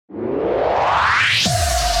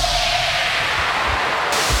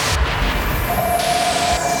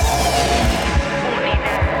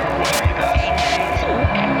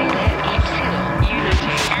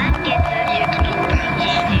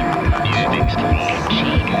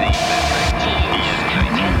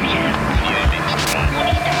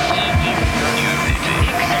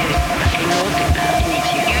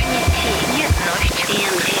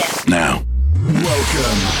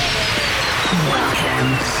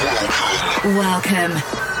Welcome.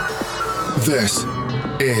 This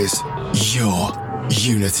is your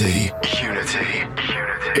Unity.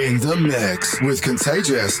 In the mix with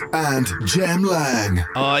Contagious and Jem Lang.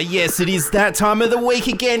 Oh, yes, it is that time of the week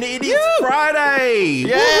again. It is Friday.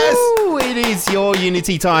 Yes. Woo! It is your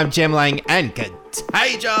Unity time, Jem Lang and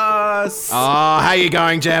Contagious. Oh, how you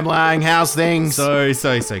going, Jem Lang? How's things? So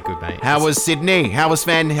good, mate. How was Sydney? How was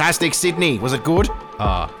fantastic Sydney? Was it good?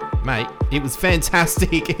 Mate, it was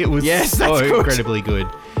fantastic. It was Yes, so that's good. incredibly good.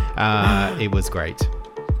 It was great.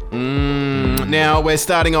 Now, we're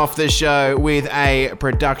starting off the show with a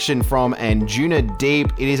production from Anjuna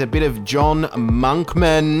Deep. It is a bit of John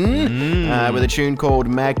Monkman with a tune called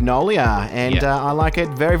Magnolia, and I like it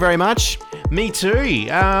very, very much. Me too.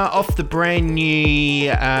 Off the brand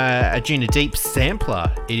new Anjuna Deep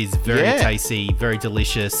sampler. It is very tasty, very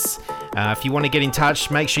delicious. If you want to get in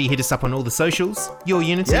touch, make sure you hit us up on all the socials. Your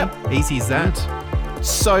Unity. Yep. Easy as that.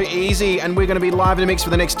 So easy, and we're going to be live in the mix for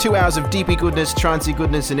the next 2 hours of deepy goodness, trancey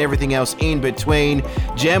goodness, and everything else in between.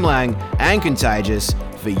 Jem Lang and Contagious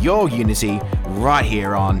for your Unity right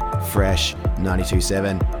here on Fresh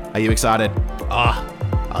 92.7. Are you excited? I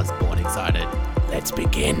was born excited. Let's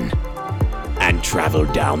begin and travel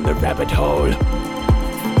down the rabbit hole.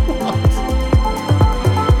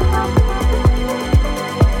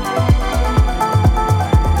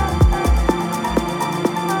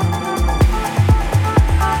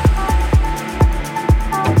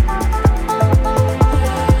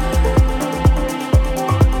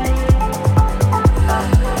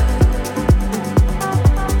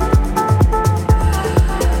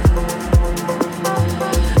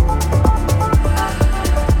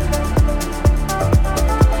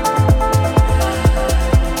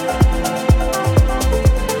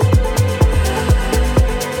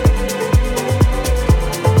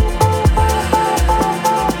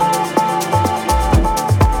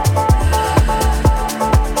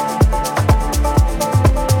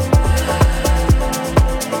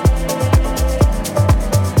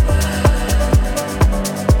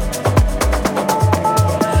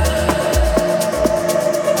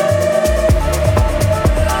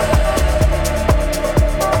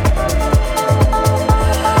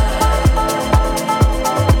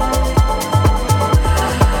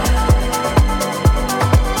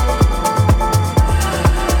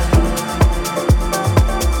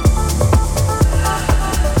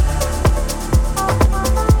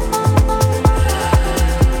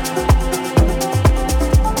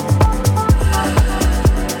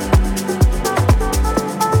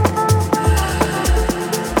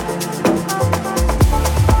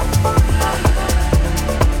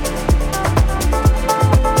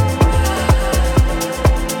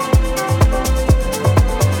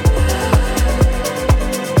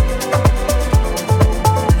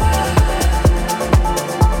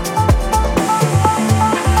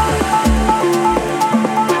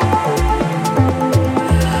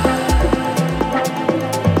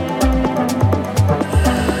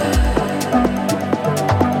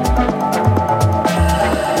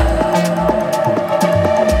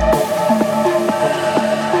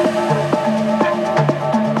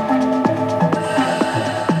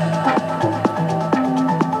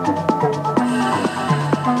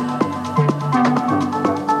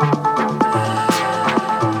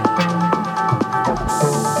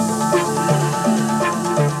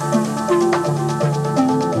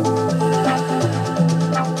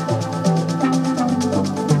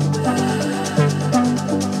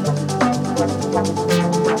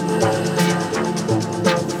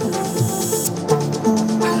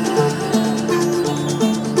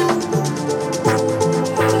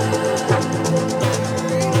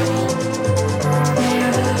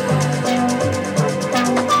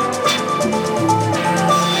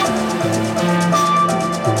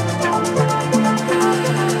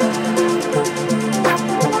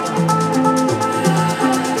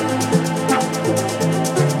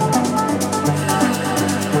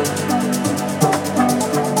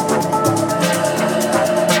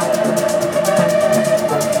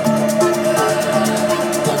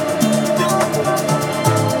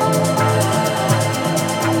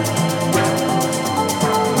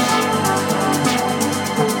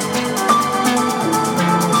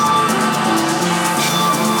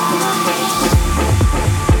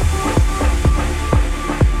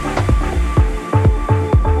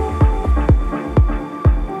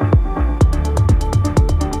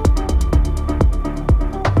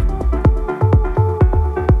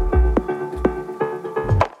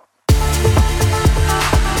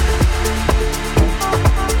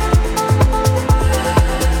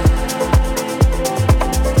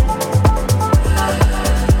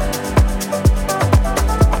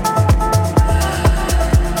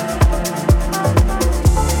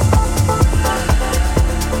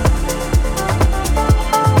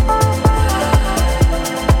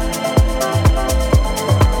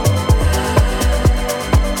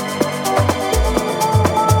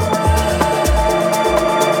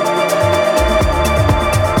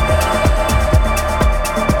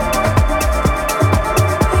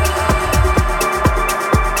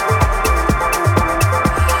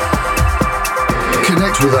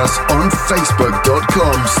 with us on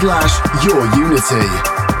facebook.com/yourunity.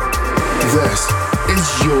 This is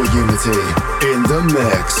Your Unity in the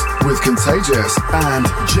mix with Contagious and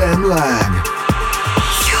Jem Lang.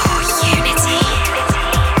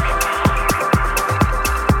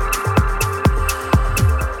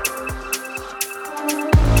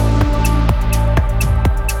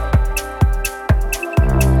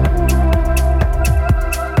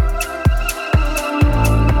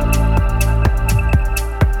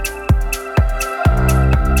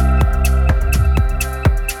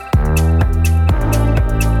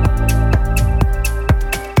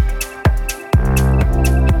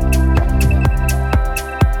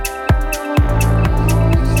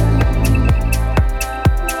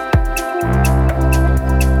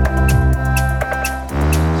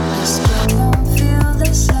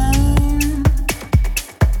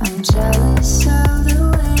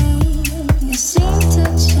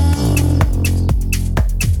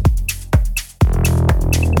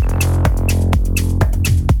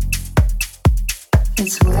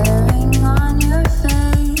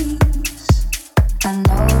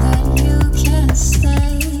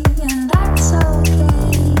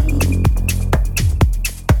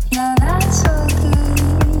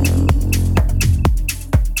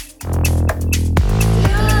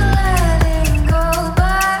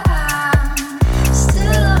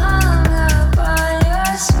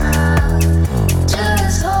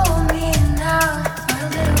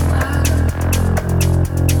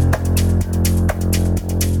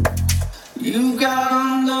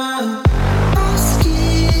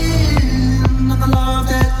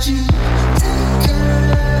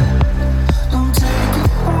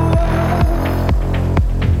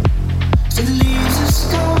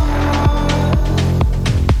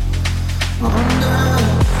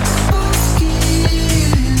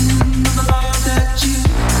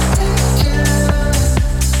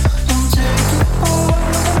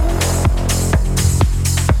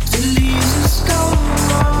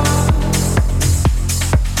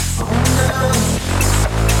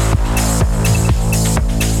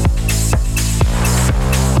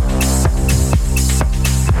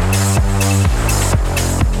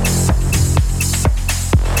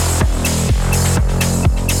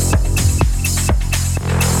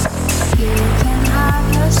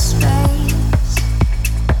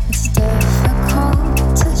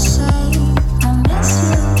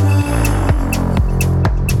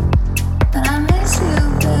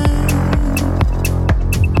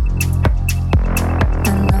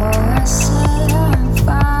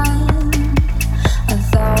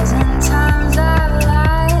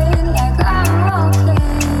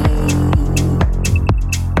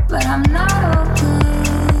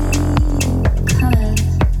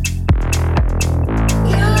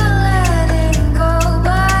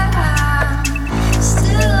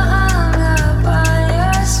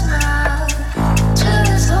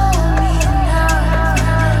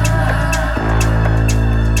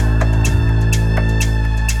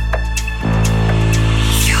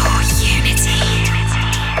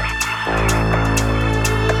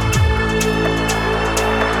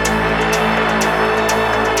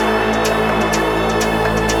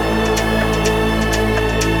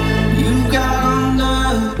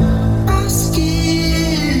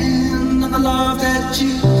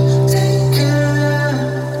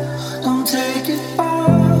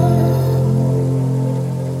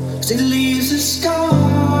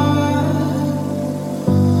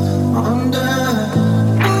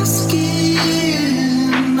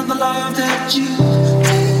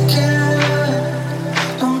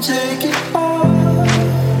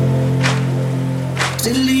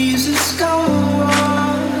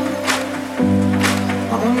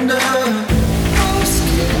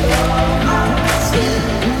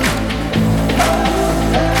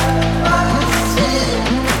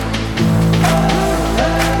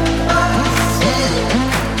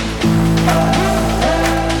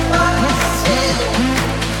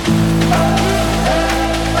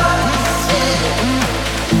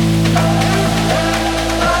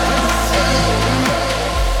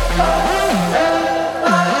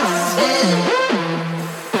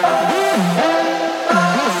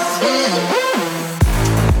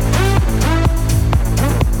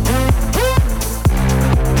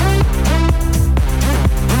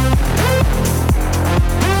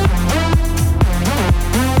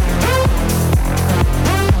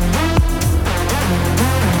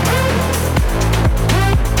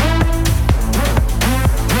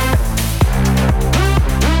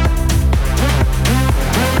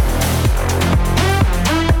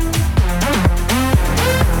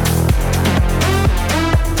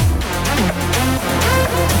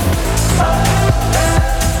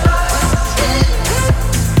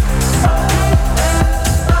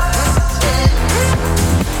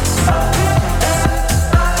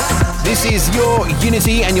 Your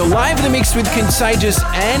Unity, and you're live in the mix with Contagious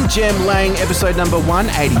and Jem Lang, episode number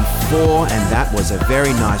 184, and that was a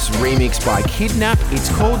very nice remix by Kidnap. It's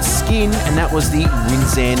called Skin, and that was the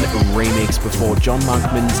Rinzen remix before John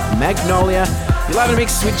Monkman's Magnolia. You're live in the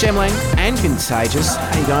mix with Jem Lang and Contagious.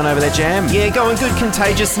 How you going over there, Jem? Yeah, going good,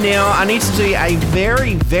 Contagious. Now, I need to do a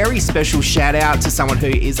very, very special shout out to someone who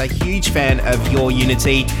is a huge fan of Your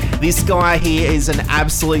Unity. This guy here is an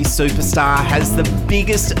absolute superstar, has the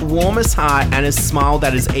biggest, warmest heart and a smile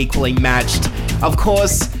that is equally matched. Of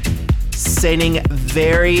course, sending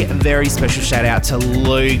very, very special shout out to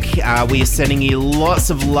Luke. We are sending you lots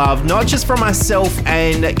of love, not just from myself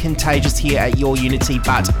and Contagious here at Your Unity,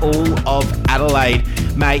 but all of Adelaide.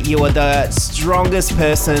 Mate, you are the strongest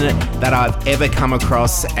person that I've ever come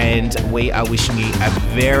across, and we are wishing you a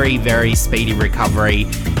very, very speedy recovery,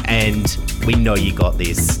 and we know you got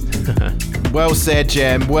this. Well said,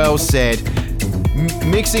 Jem, well said.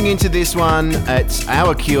 Mixing into this one, it's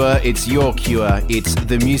our cure, it's your cure. It's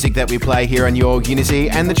the music that we play here on Your Unity,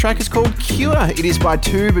 and the track is called Cure. It is by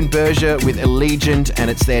Tube and Berger with Alegant,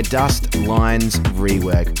 and it's their Dust Lines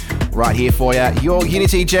rework. Right here for you, Your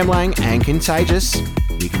Unity, Jem Lang and Contagious.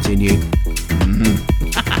 We continue.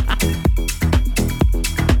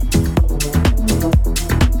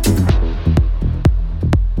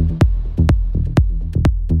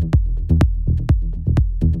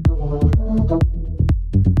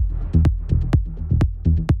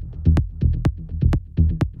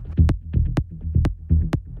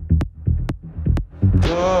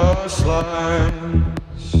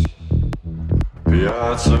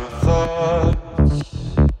 Piazza thoughts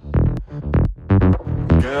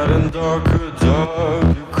getting darker,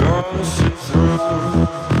 dark. You can't see through.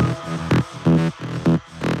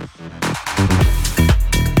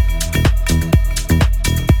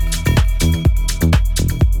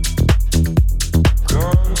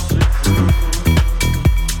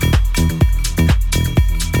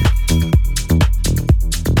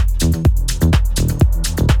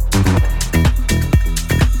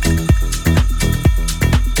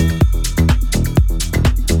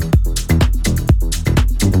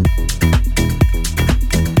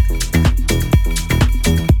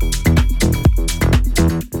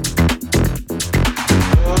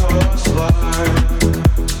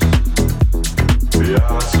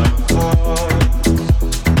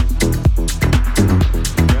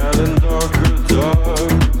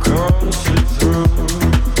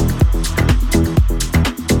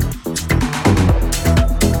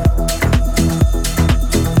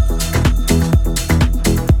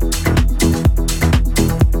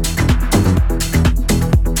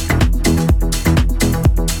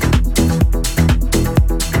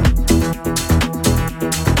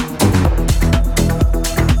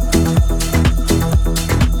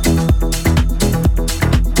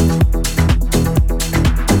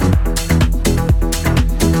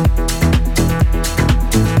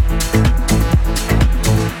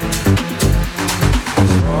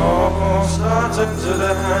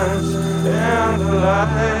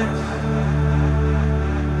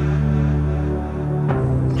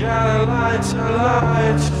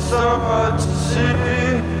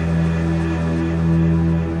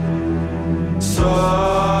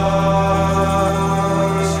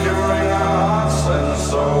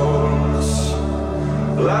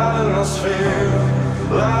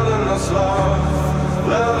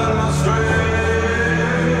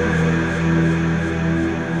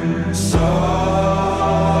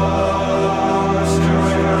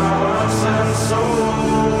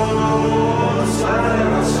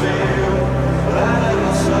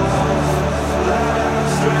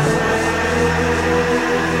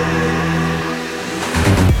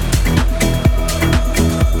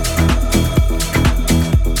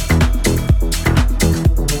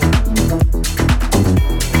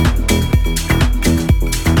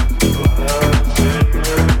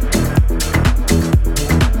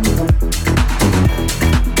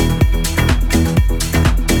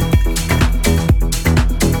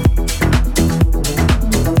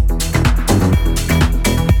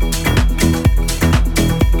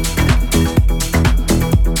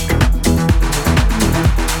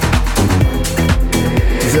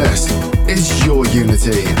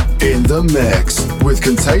 In the mix with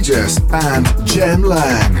Contagious and Jem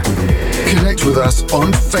Lang. Connect with us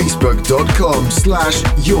on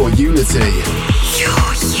facebook.com/yourunity.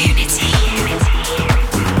 Your Unity.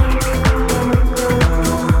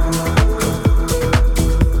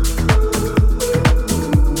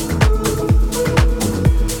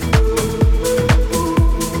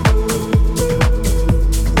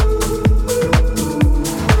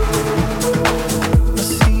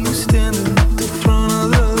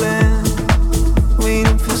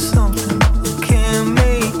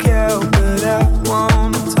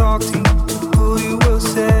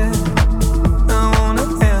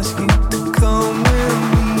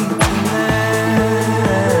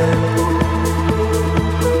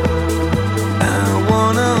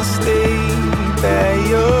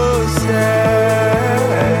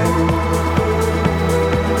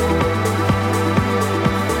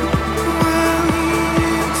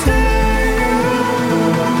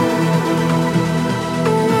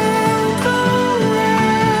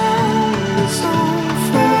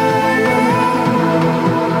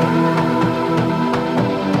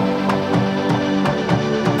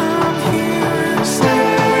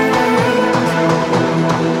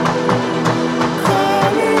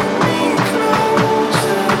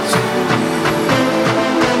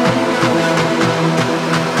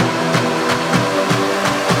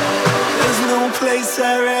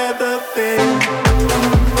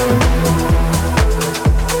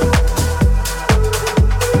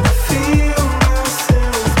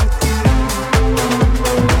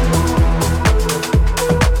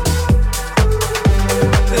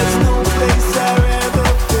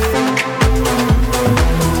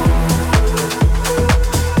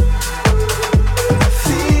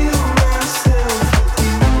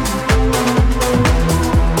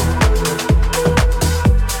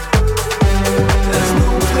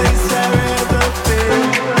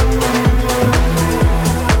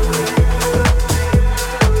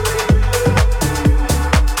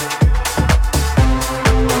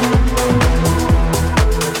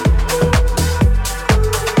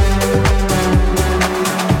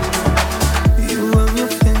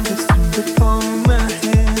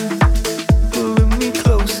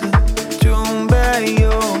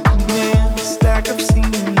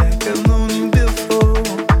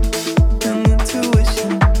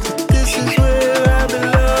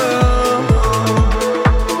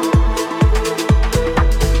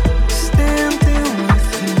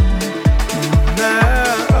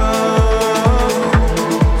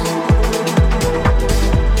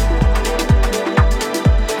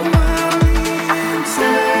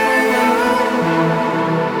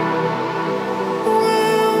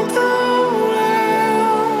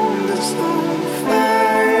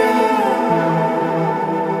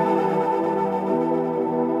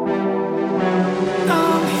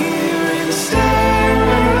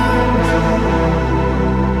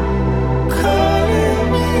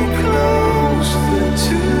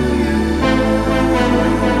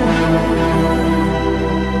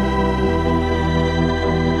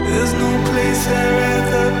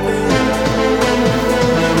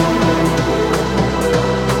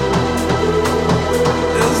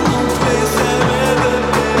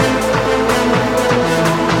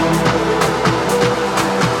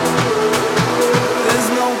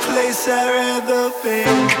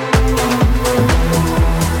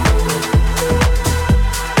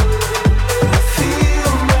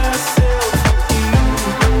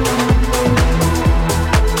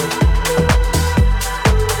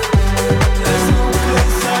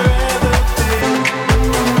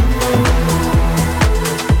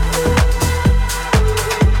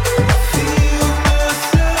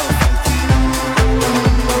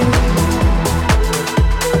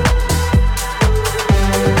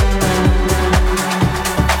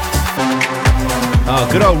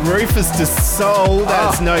 Good old Rufus de Sol.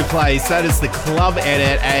 That's no place. That is the club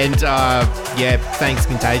edit. And thanks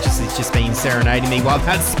Contagious. It's just been serenading me while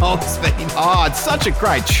that song's been. Oh, it's such a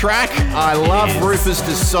great track. I love Rufus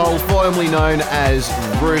de Sol, formerly known as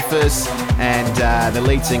Rufus, and the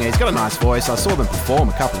lead singer. He's got a nice voice. I saw them perform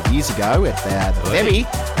a couple of years ago at the Levy,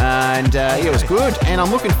 and it was good. And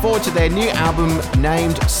I'm looking forward to their new album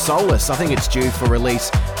named Solace. I think it's due for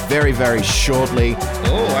release very, very shortly.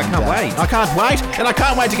 Oh, I can't wait. I can't wait. And I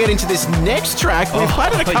can't wait to get into this next track. We've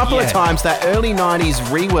played it a couple of times, that early 90s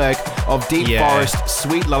rework of Deep Forest,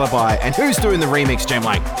 Sweet Lullaby. And who's doing the remix, Jem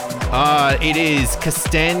Lang? It is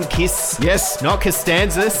Kostakis. Yes. Not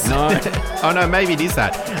Costanzas. No. Oh, no, maybe it is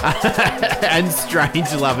that. And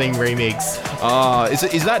Strange Loving remix. Oh,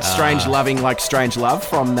 is that Strange Loving like Strange Love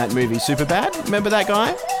from that movie Superbad? Remember that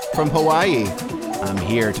guy? From Hawaii. I'm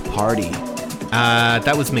here to party.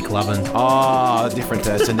 That was McLovin. Oh, different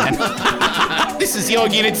person then. This is your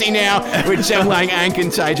Unity now with Jem Lang and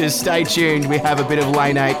Contagious. Stay tuned. We have a bit of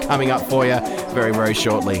Lane 8 coming up for you very, very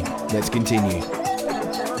shortly. Let's continue.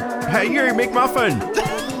 Hey, you, McMuffin.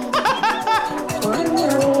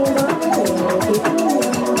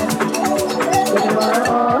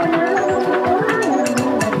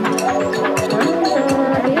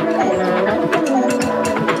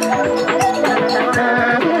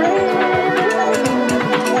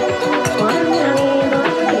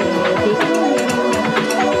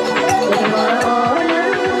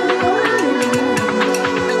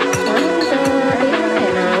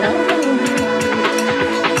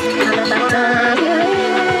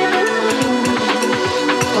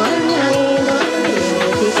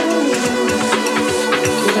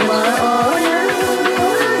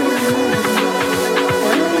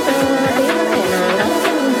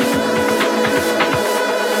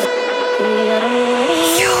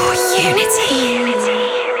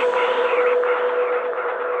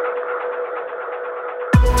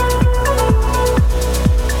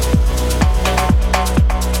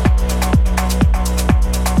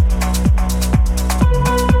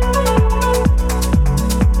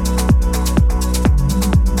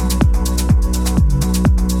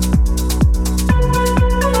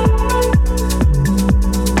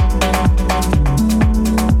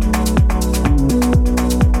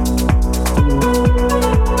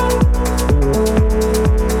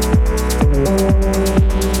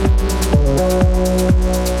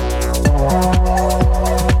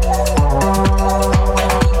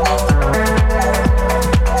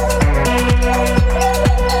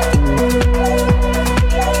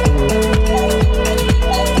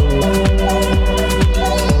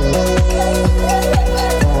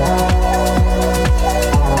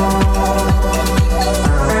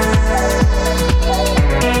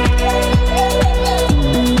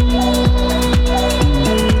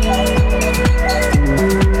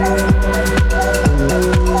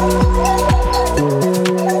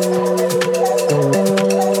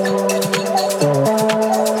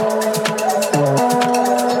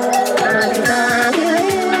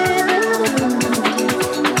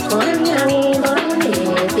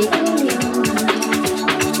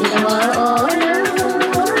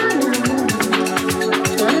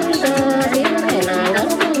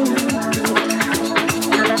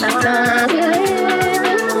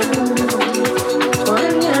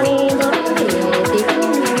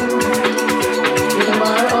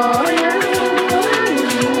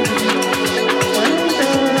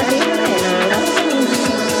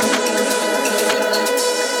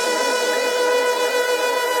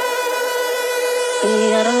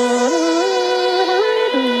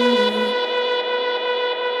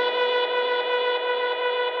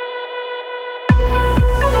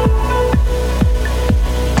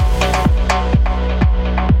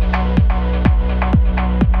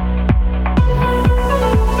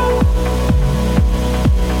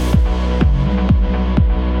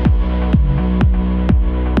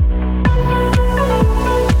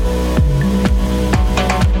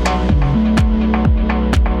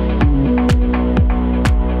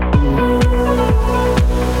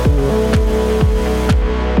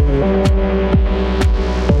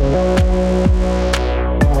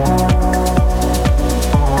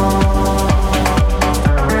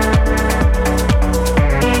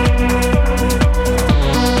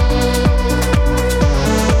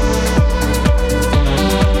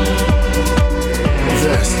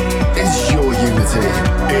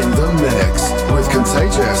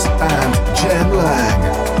 Contagious and Jem Lang.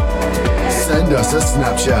 Send us a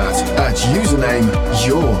Snapchat at username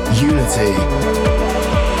YourUnity.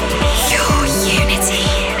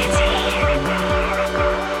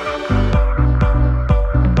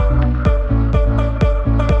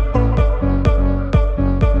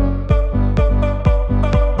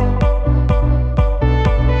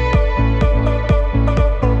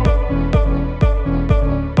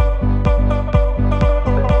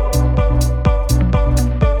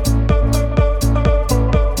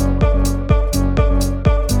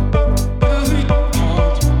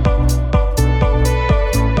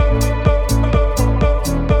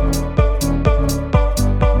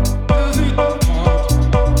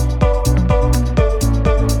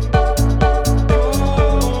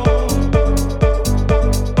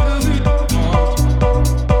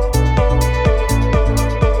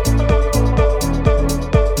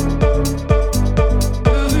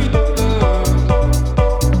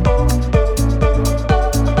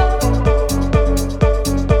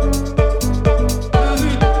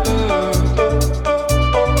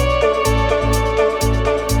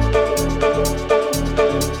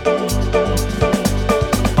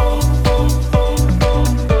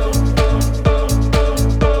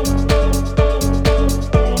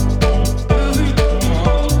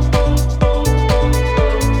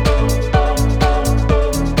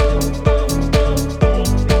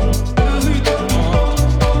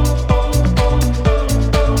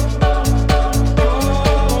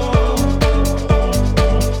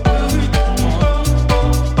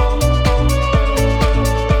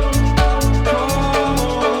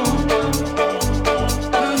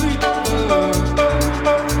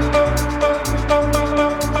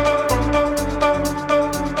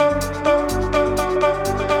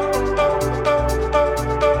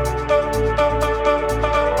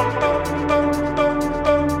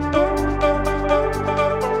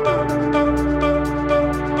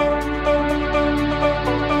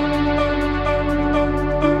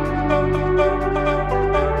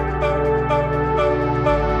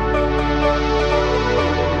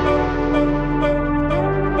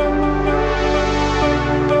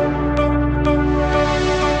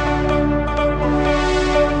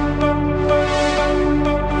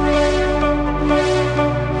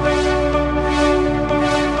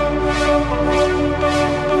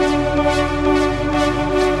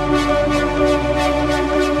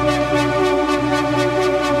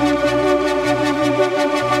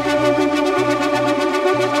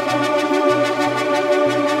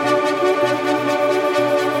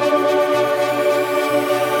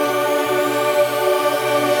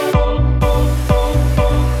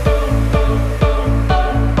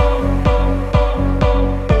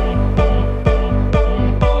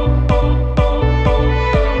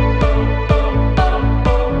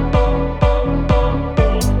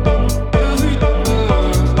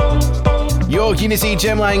 Unity,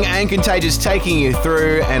 Jem Lang and Contagious taking you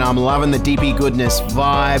through, and I'm loving the deepy goodness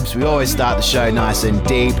vibes. We always start the show nice and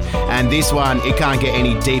deep, and this one, it can't get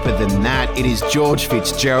any deeper than that. It is George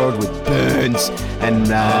Fitzgerald with Burns, and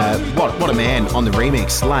what a man on the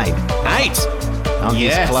remix, Lane 8. On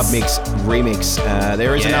his Club Mix remix.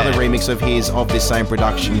 There is another remix of his of this same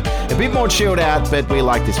production. A bit more chilled out, but we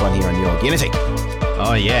like this one here on Your Unity.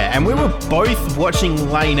 Oh, yeah. And we were both watching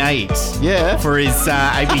Lane 8 for his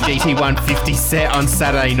ABGT 150 set on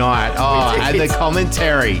Saturday night. Oh, and the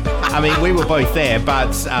commentary. I mean, we were both there,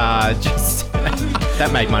 but just that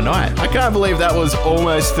made my night. I can't believe that was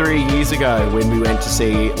almost 3 years ago when we went to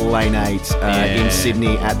see Lane 8 in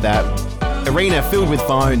Sydney at that arena filled with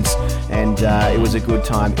phones. And it was a good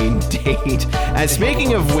time indeed. And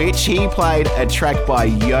speaking of which, he played a track by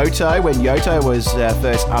Yotto when Yotto was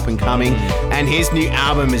first up and coming, and his new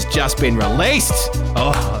album has just been released.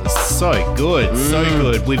 Oh, so good, so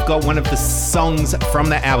good. We've got one of the songs from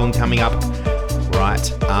that album coming up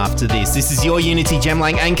right after this. This is Your Unity, Jem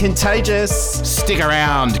Lang and Contagious. Stick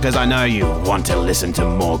around, because I know you want to listen to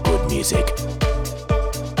more good music.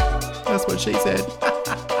 That's what she said.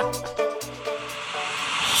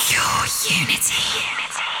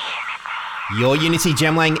 Your Unity,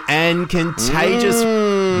 Jem Lang and Contagious.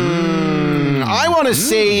 I want to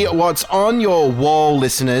see what's on your wall,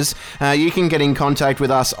 listeners. You can get in contact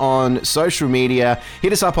with us on social media.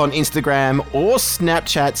 Hit us up on Instagram or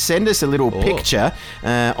Snapchat. Send us a little picture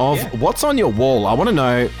of what's on your wall. I want to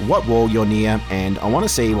know what wall you're near, and I want to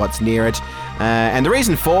see what's near it. And the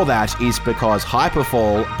reason for that is because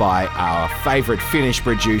Hyperfall by our favourite Finnish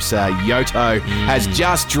producer Yotto has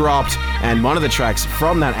just dropped, and one of the tracks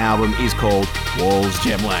from that album is called Walls,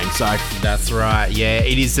 Jem Lang. So that's right, yeah,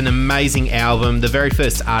 it is an amazing album, the very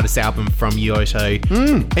first artist album from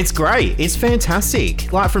Yotto. It's great, it's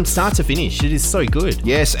fantastic, like from start to finish, it is so good.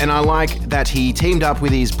 Yes, and I like that he teamed up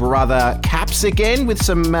with his brother Caps again with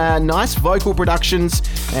some nice vocal productions,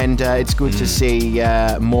 and it's good to see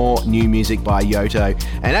more new music by Yotto.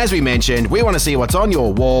 And as we mentioned, we want to see what's on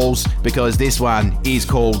your walls, because this one is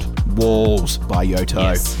called Walls by Yotto.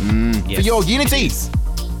 Yes. For Your Unity.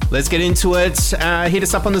 Let's get into it. Hit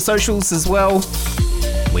us up on the socials as well.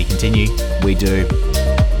 We continue. We do.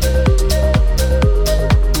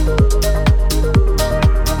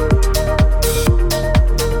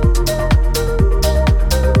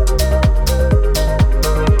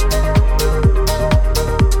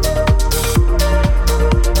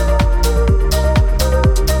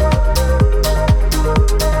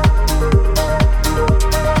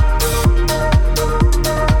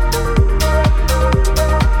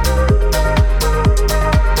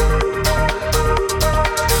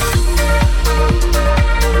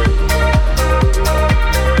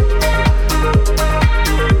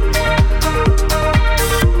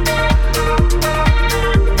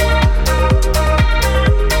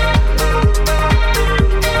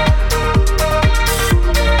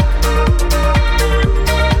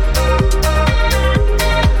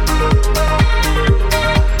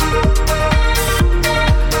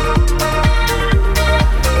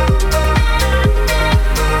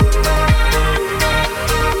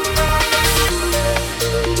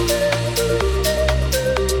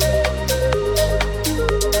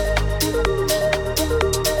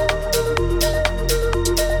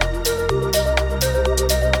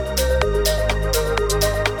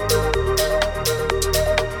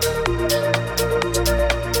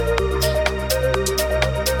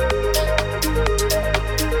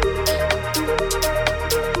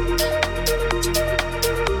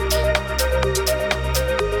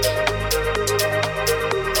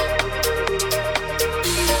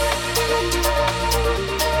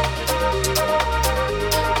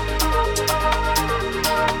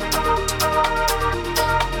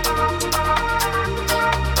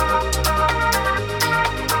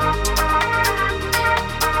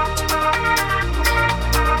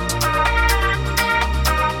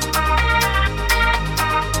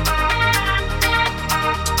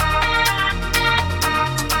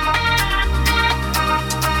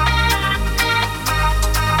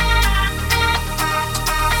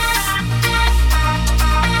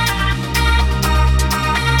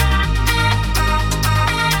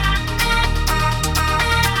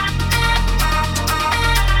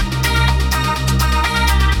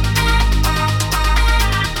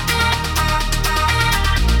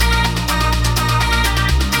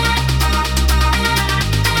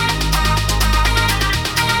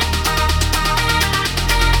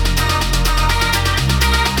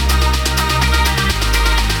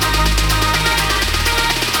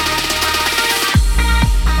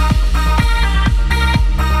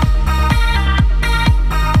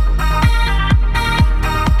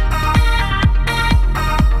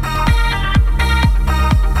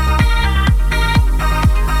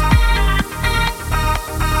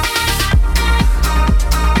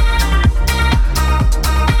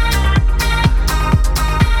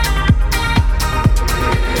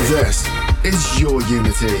 is your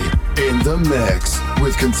Unity in the mix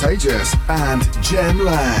with Contagious and Jem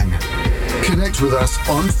Lang. Connect with us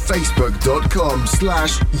on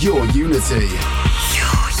facebook.com/yourunity.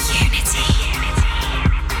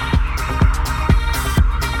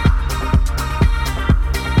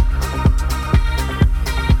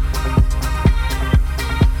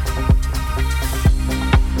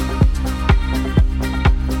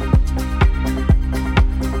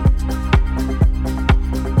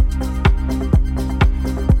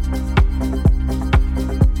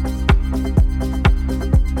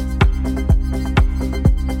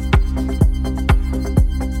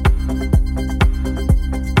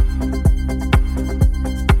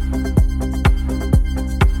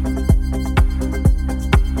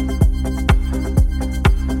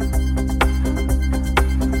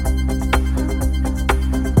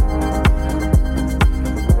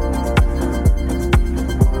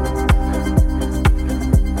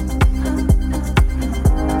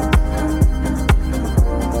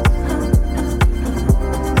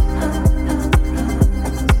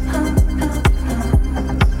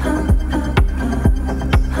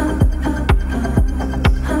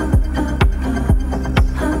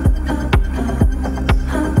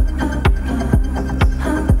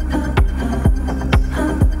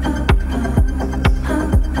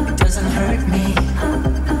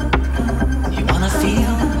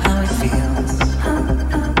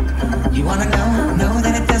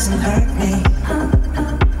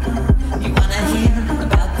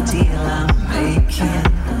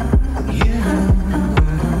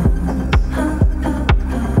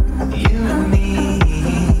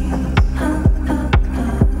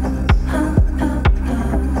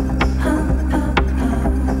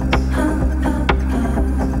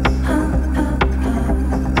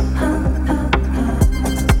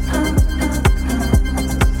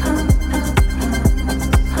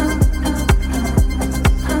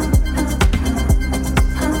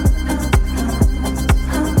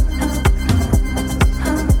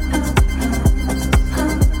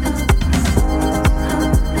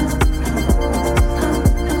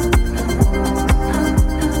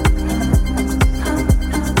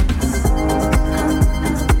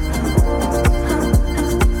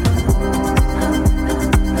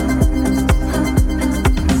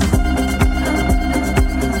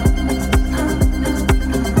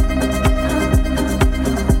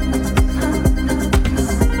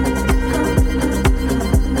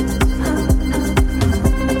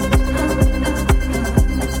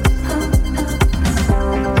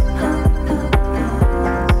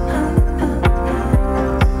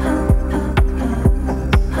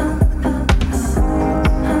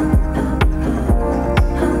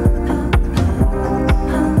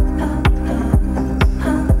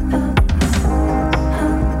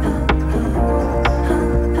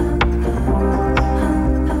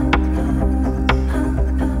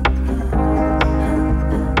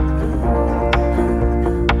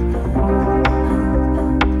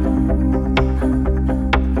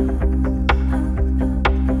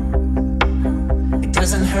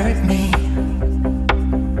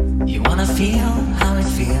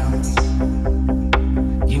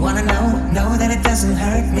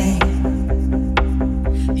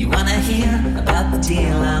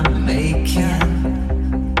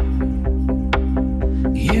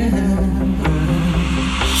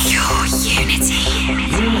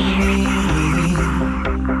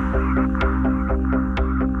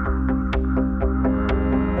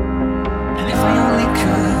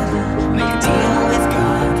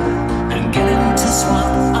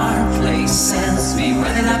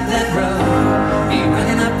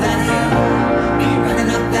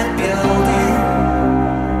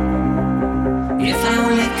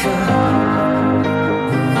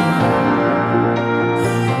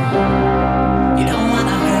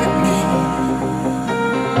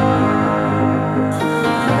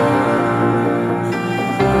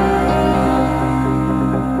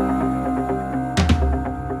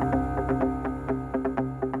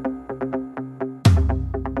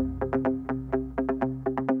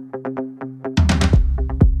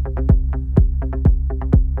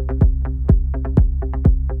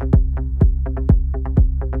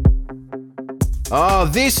 Oh,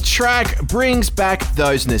 this track brings back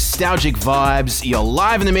those nostalgic vibes. You're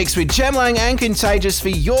live in the mix with Jem Lang and Contagious for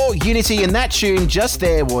your Unity, and that tune just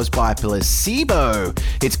there was by Placebo.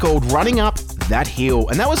 It's called Running Up That Hill,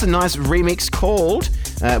 and that was a nice remix called,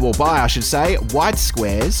 I should say,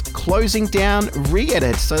 Whitesquare's Closing Down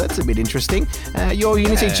Re-Edit, so that's a bit interesting. Your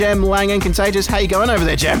Unity, Jem Lang and Contagious, how you going over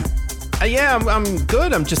there, Jem? Yeah, I'm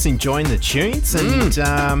good. I'm just enjoying the tunes, and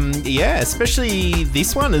especially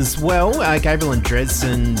this one as well. Gabriel and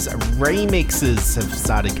Dresden's remixes have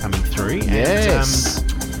started coming through. Yes. And,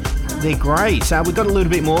 they're great. We got a little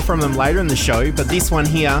bit more from them later in the show, but this one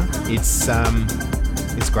here, it's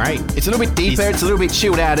great. It's a little bit deeper, it's a little bit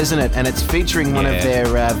chilled out, isn't it? And it's featuring one of their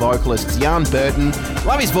vocalists, Burton.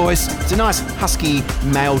 Love his voice. It's a nice husky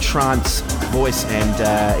male trance voice,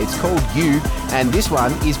 and it's called You. And this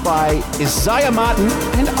one is by Isaiah Martin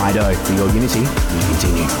and Ido. For your Unity, we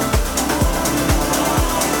continue.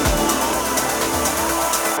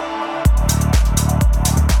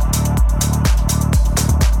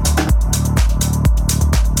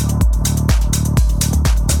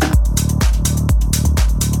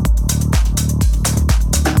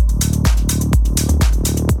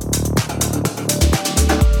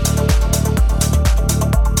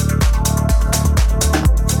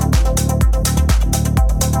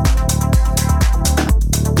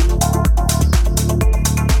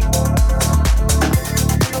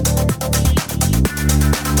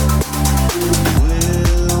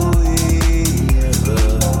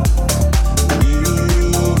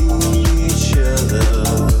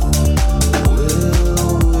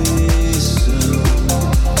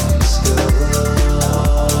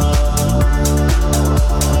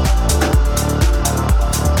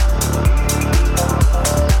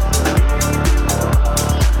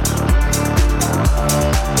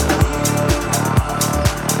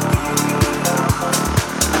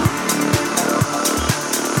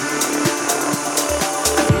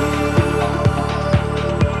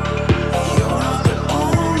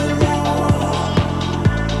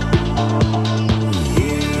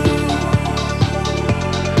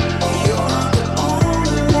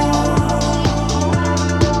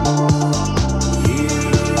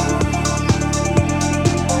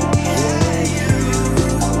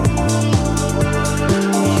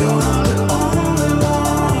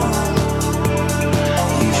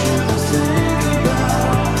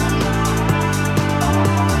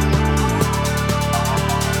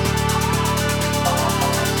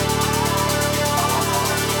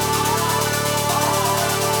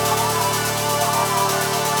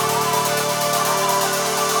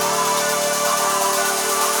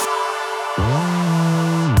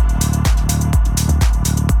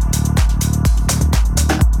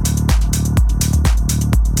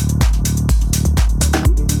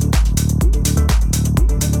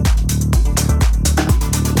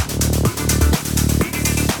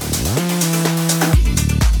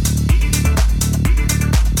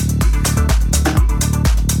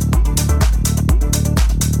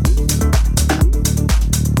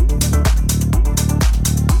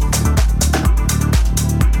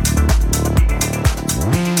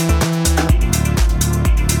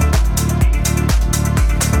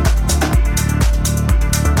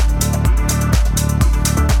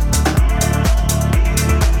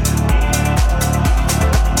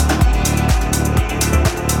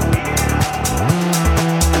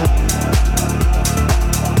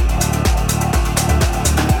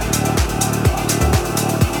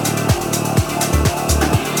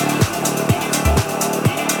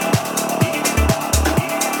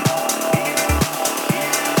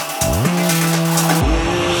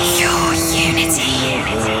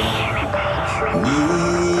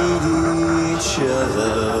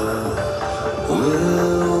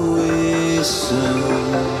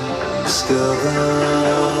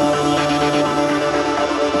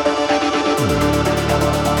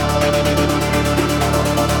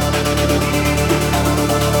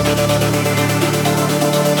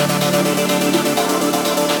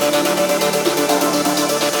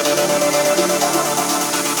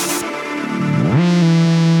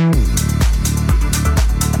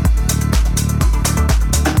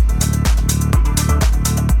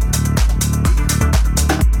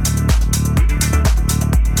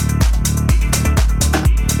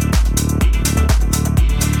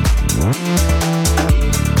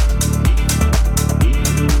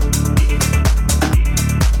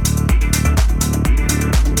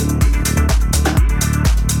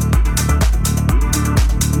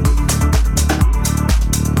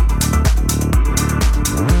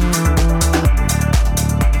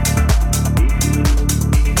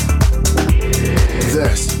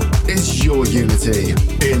 Unity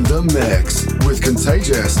in the mix with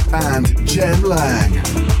Contagious and Jem Lang.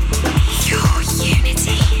 Your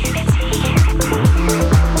Unity.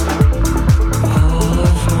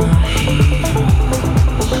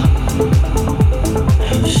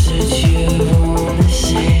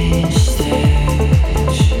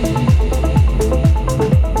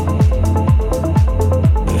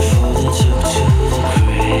 Before they took to the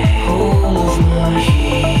grave.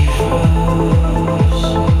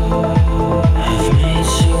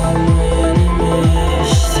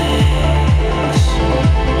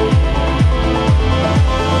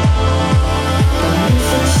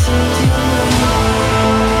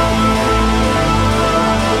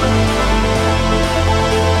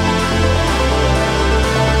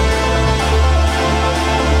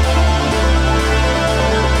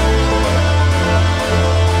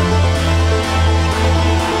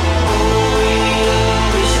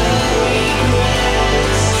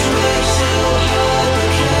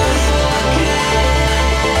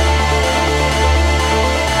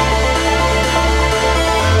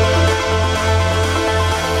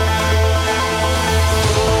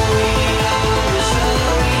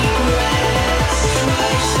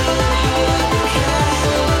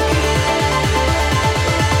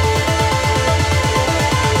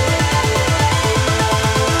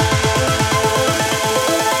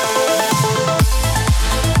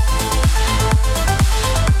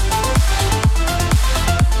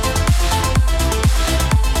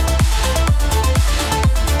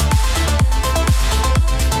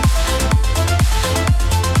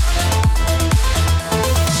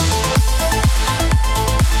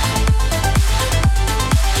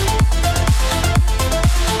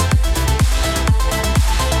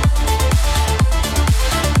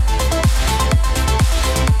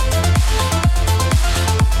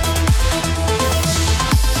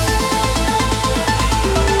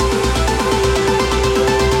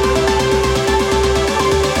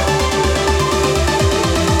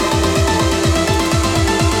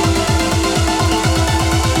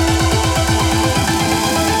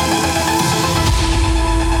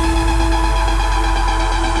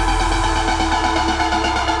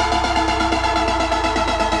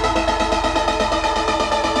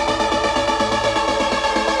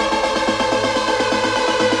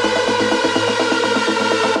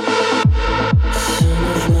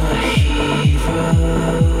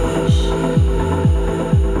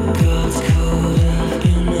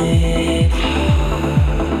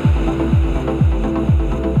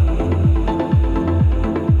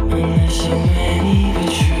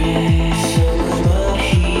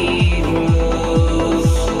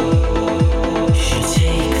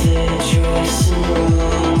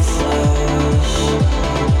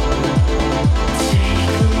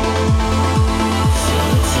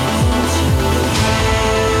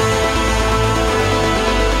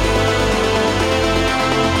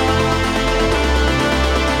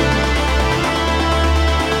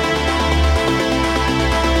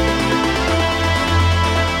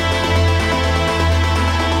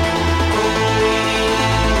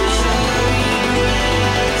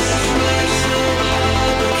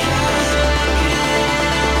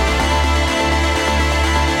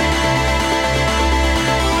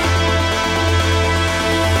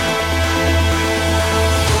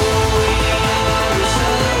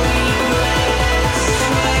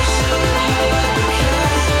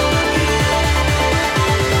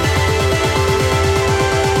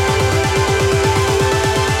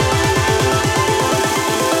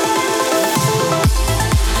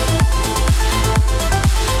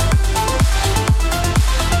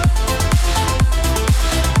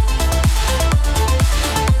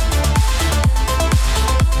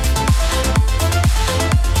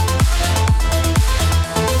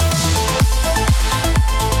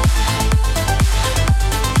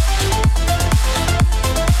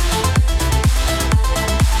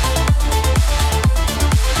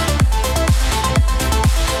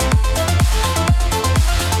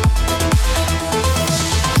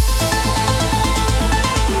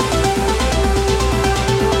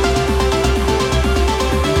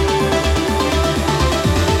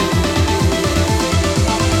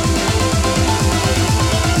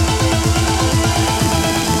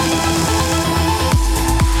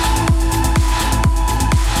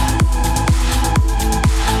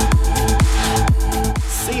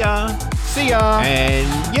 See ya.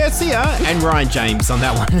 And yeah, see ya. And Ryan James on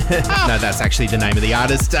that one. No, that's actually the name of the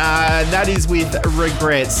artist. That is with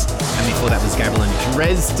Regrets. And before that was Gabriel and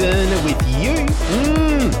Dresden with You.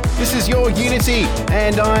 This is your Unity,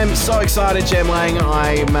 and I'm so excited, Jem Lang.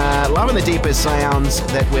 I'm loving the deeper sounds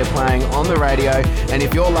that we're playing on the radio, and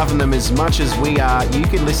if you're loving them as much as we are, you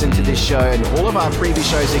can listen to this show and all of our previous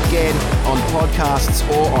shows again on podcasts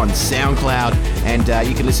or on SoundCloud, and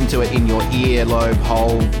you can listen to it in your earlobe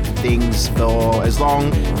hole things for as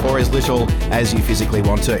long or as little as you physically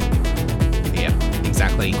want to. Yeah,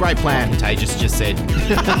 exactly. Great plan. Contagious just said.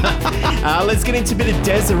 Let's get into a bit of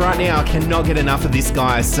Dezza right now. I cannot get enough of this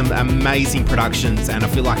guy. Some amazing productions, and I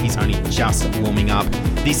feel like he's only just warming up.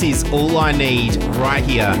 This is All I Need right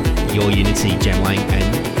here. Your Unity, Jem Lang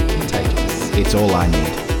and Contagious. It's all I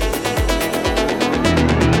need.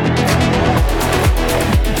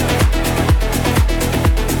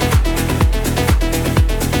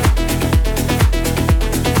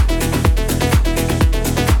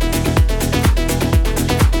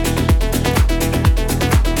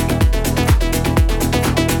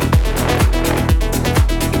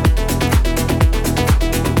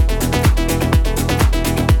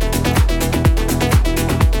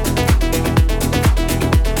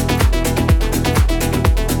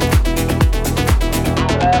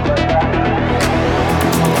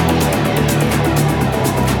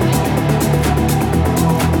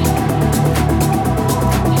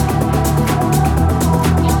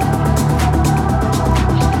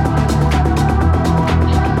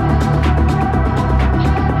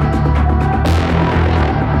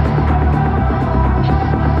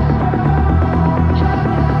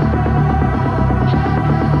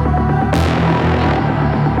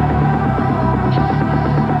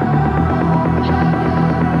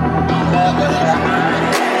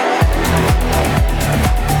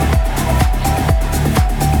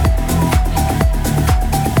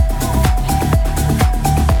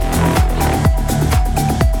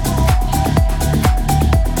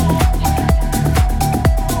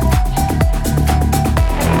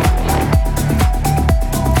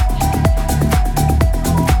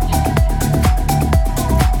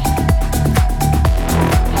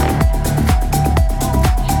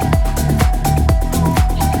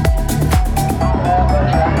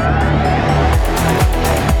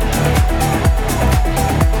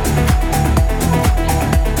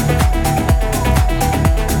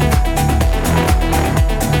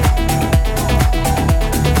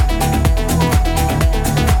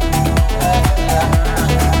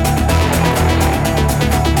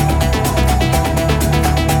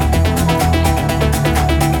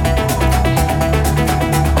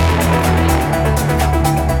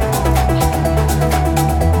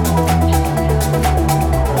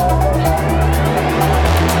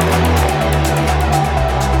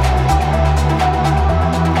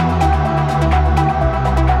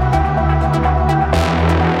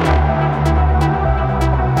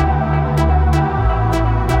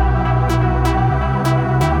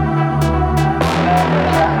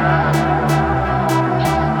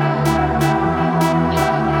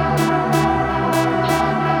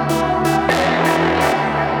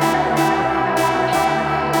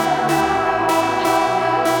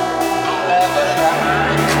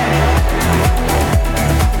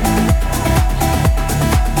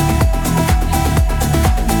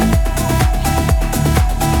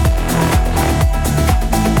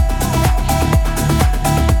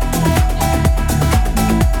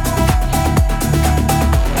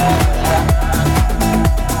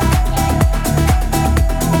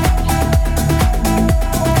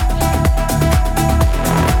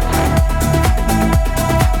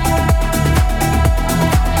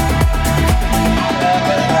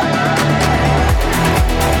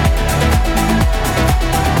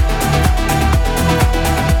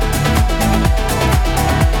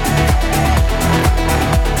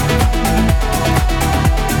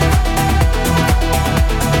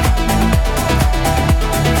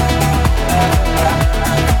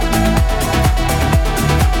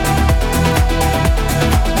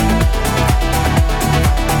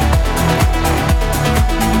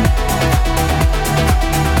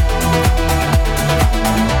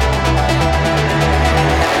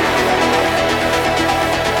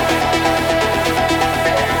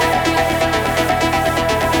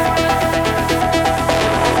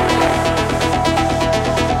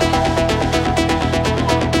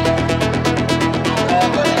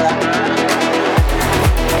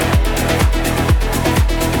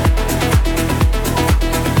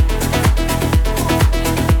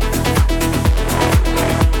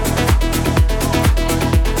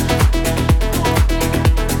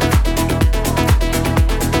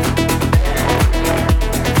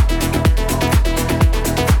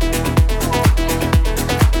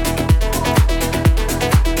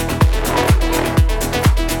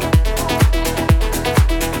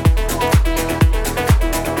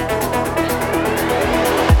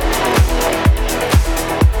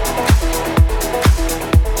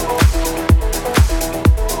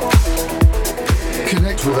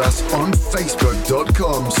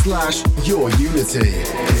 patreon.com/yourunity.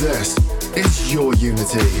 This is Your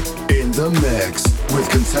Unity in the mix with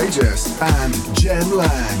Contagious and Jem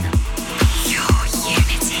Lang.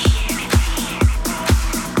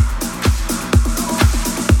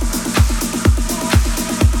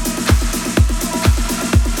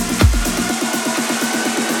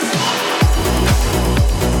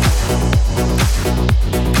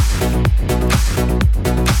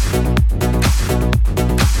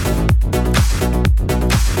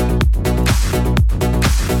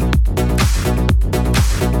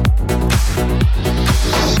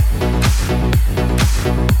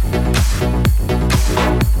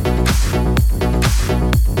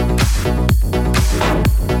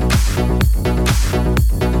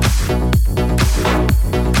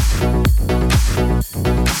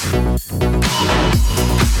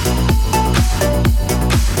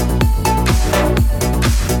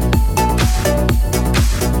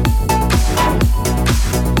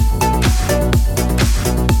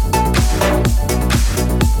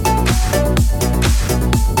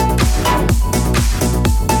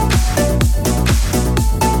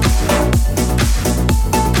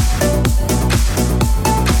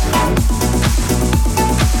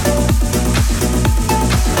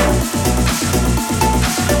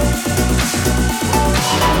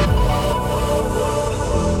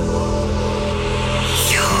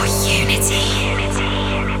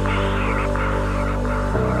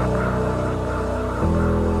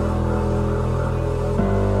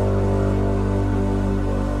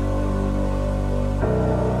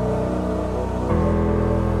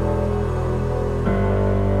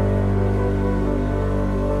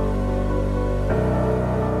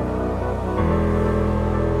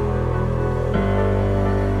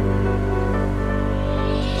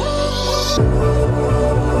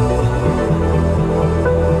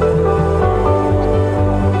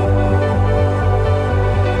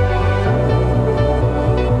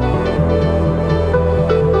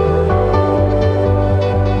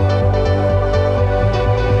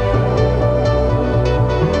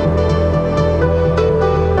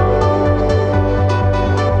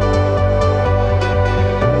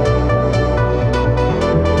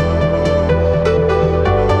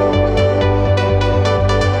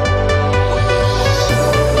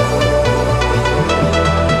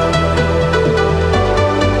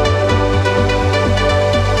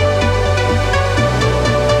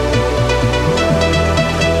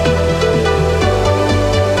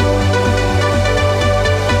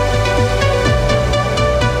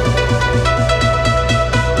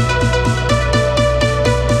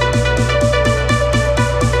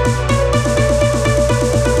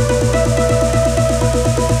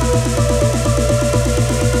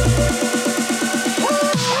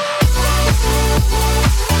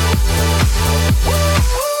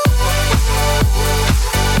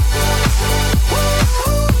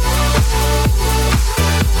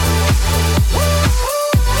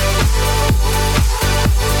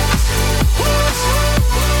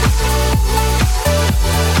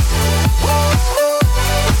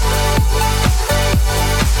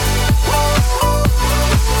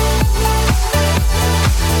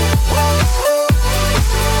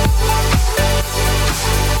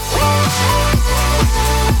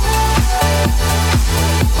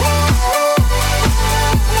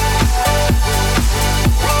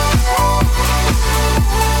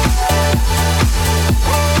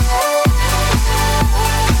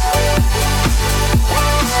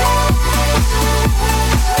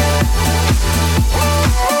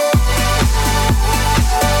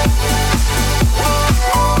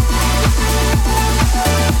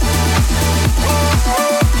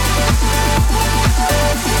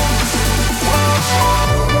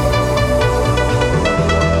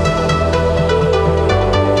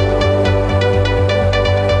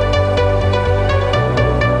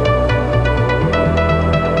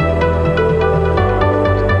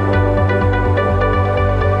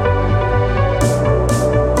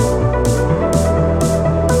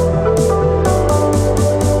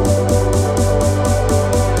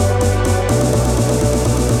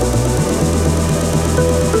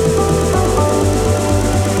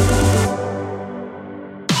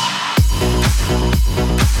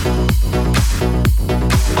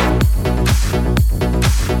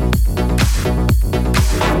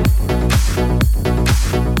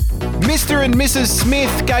 Mr. and Mrs.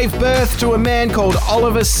 Smith gave birth to a man called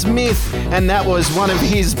Oliver Smith, and that was one of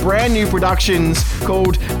his brand new productions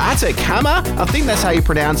called Atacama. I think that's how you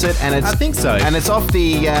pronounce it. And I think so. And it's off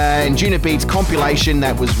the Njuna Beats compilation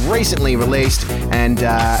that was recently released, and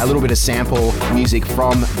a little bit of sample music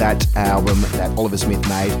from that album that Oliver Smith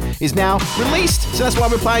made is now released. So that's why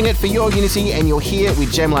we're playing it for your Unity, and you're here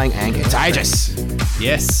with Jem Lang and Contagious.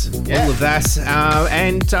 Yes, all of that.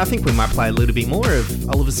 And I think we might play a little bit more of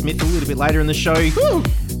Oliver Smith a little bit later in the show.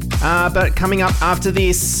 But coming up after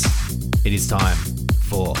this, it is time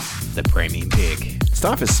for the premium pick. It's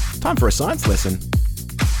time for a science lesson.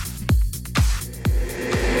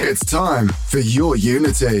 It's time for your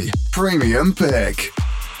Unity Premium Pick.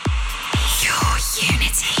 Your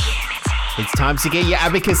Unity. It's time to get your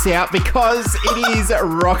abacus out because it is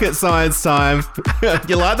rocket science time.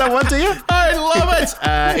 You like that one, do you? I love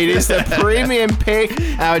it. It is the premium pick,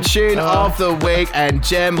 our tune of the week. And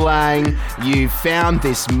Jem Lang, you found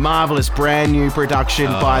this marvelous brand new production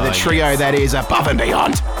by the trio that is Above and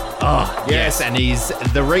Beyond. Oh, yes. And is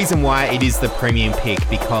the reason why it is the premium pick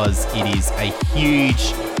because it is a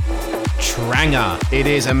huge tranger. It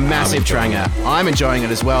is a massive tranger. I'm enjoying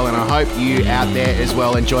it as well, and I hope you out there as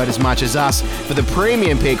well enjoyed as much as us. For the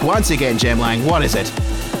premium pick, once again, Jem Lang, what is it?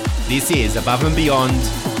 This is Above and Beyond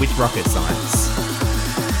with Rocket Science.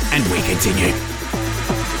 And we continue.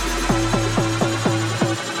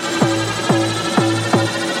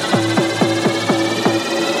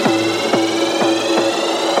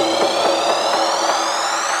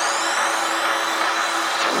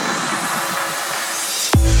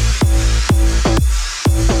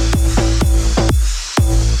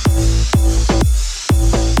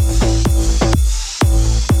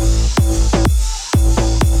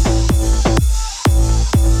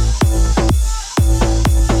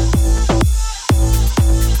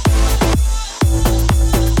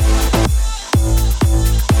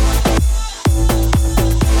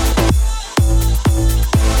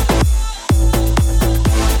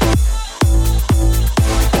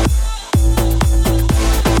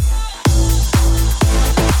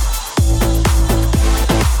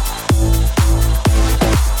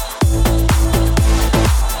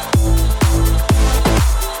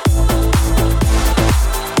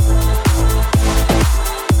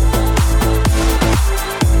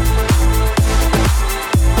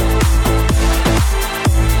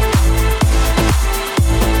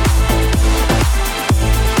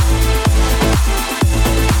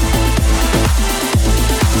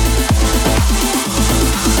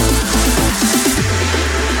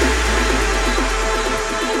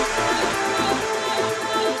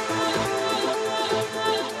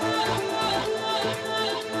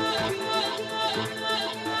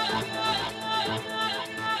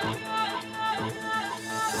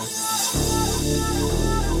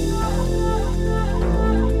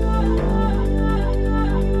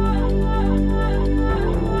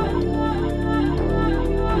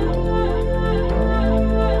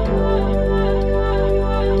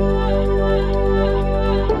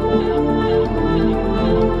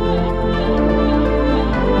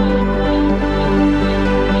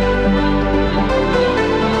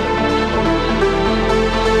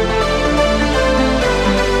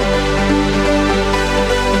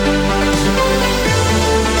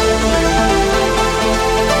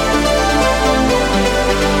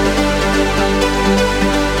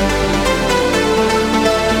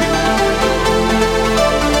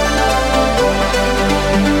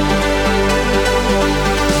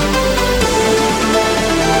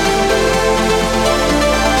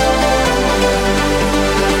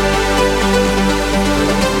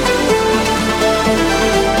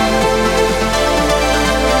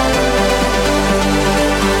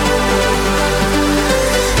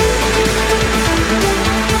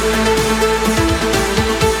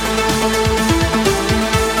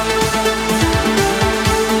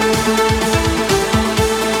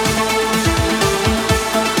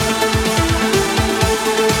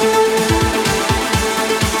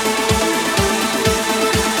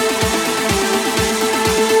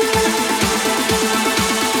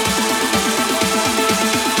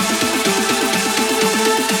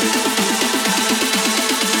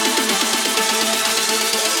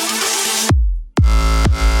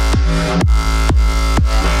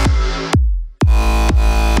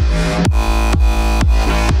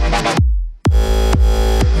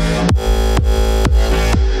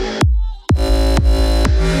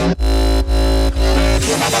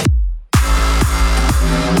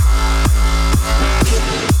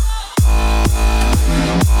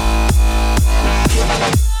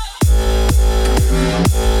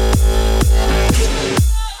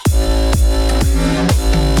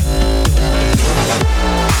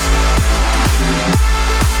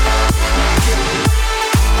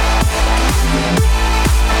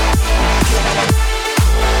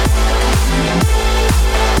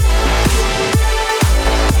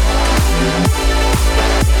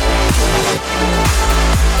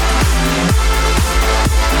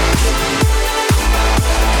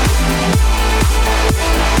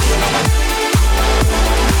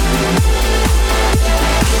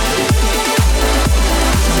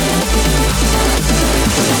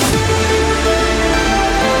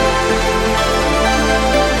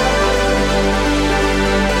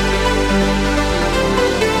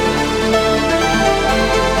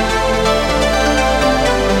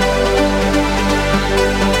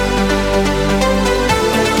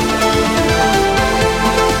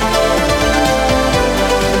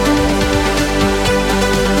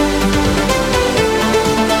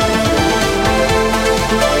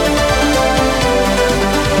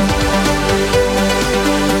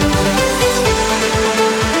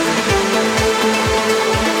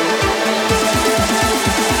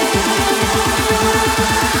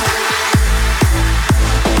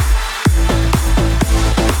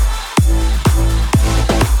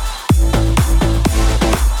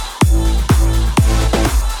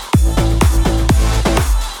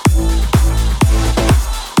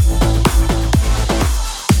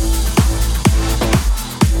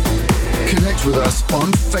 touch with us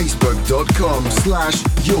on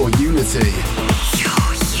facebook.com/yourunity. Your Unity.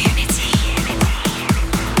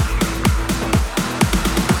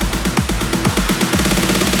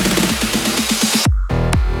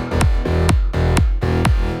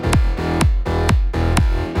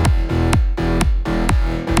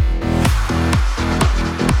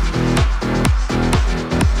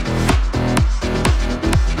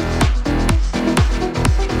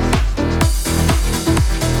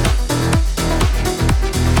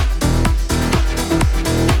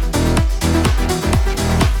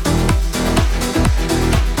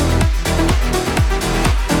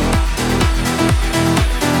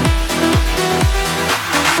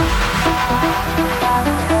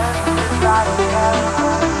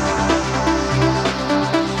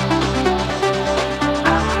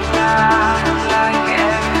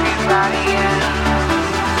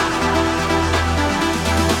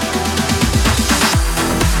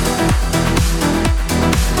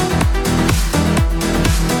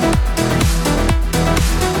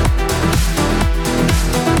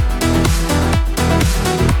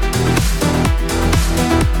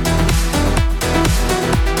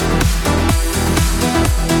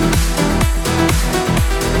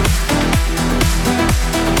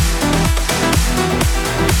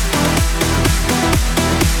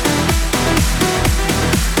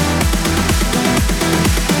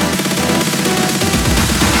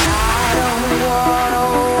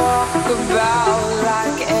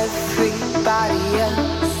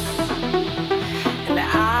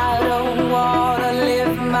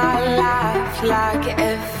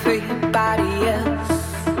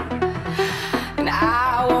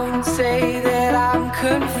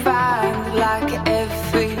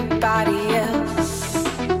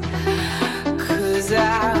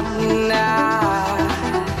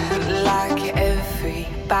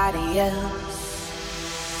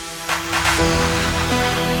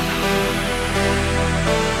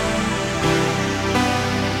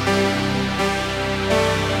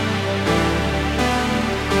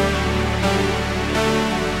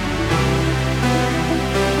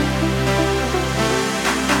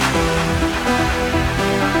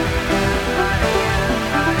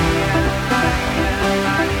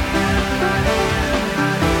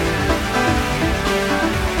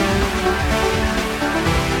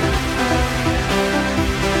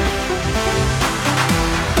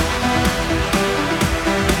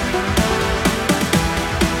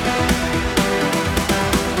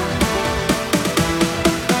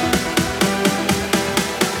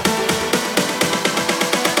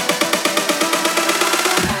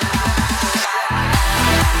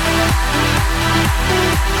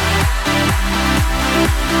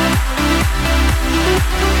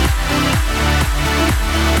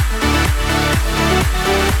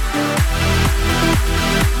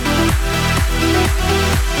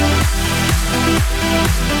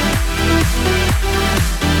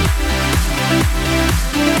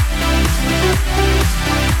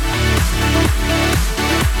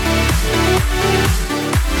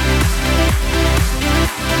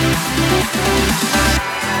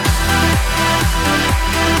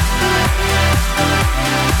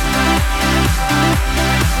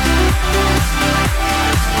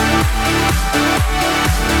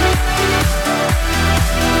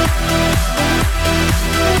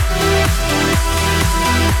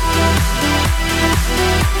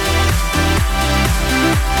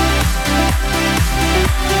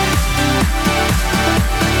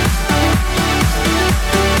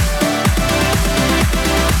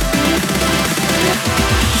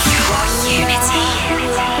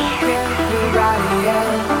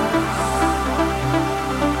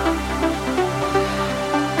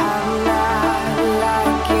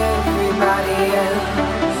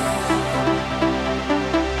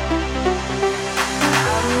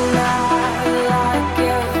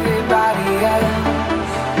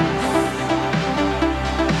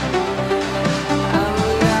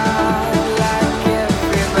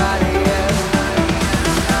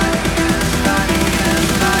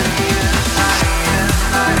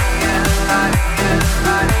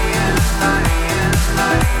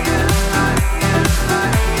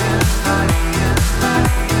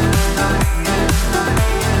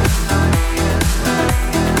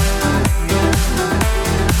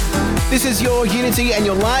 is your Unity, and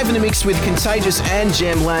you're live in the mix with Contagious and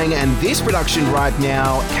Jem Lang. And this production right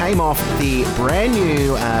now came off the brand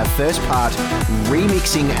new first part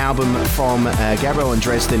remixing album from Gabriel and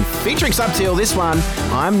Dresden, featuring Teal. This one,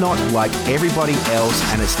 I'm Not Like Everybody Else,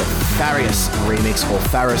 and it's the Farius remix, or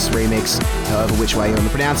Farius remix, however which way you want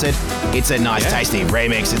to pronounce it. It's a nice, tasty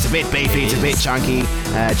remix. It's a bit beefy, it's a bit chunky,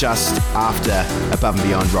 just after Above and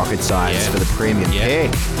Beyond Rocket Science for the premium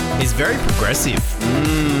pick. It's very progressive.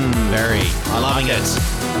 Very. I'm loving it.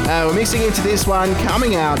 We're mixing into this one,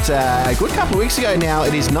 coming out a good couple of weeks ago now.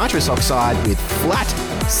 It is Nitrous Oxide with Flat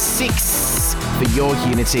 6 for your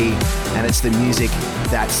Unity, and it's the music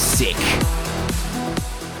that's sick.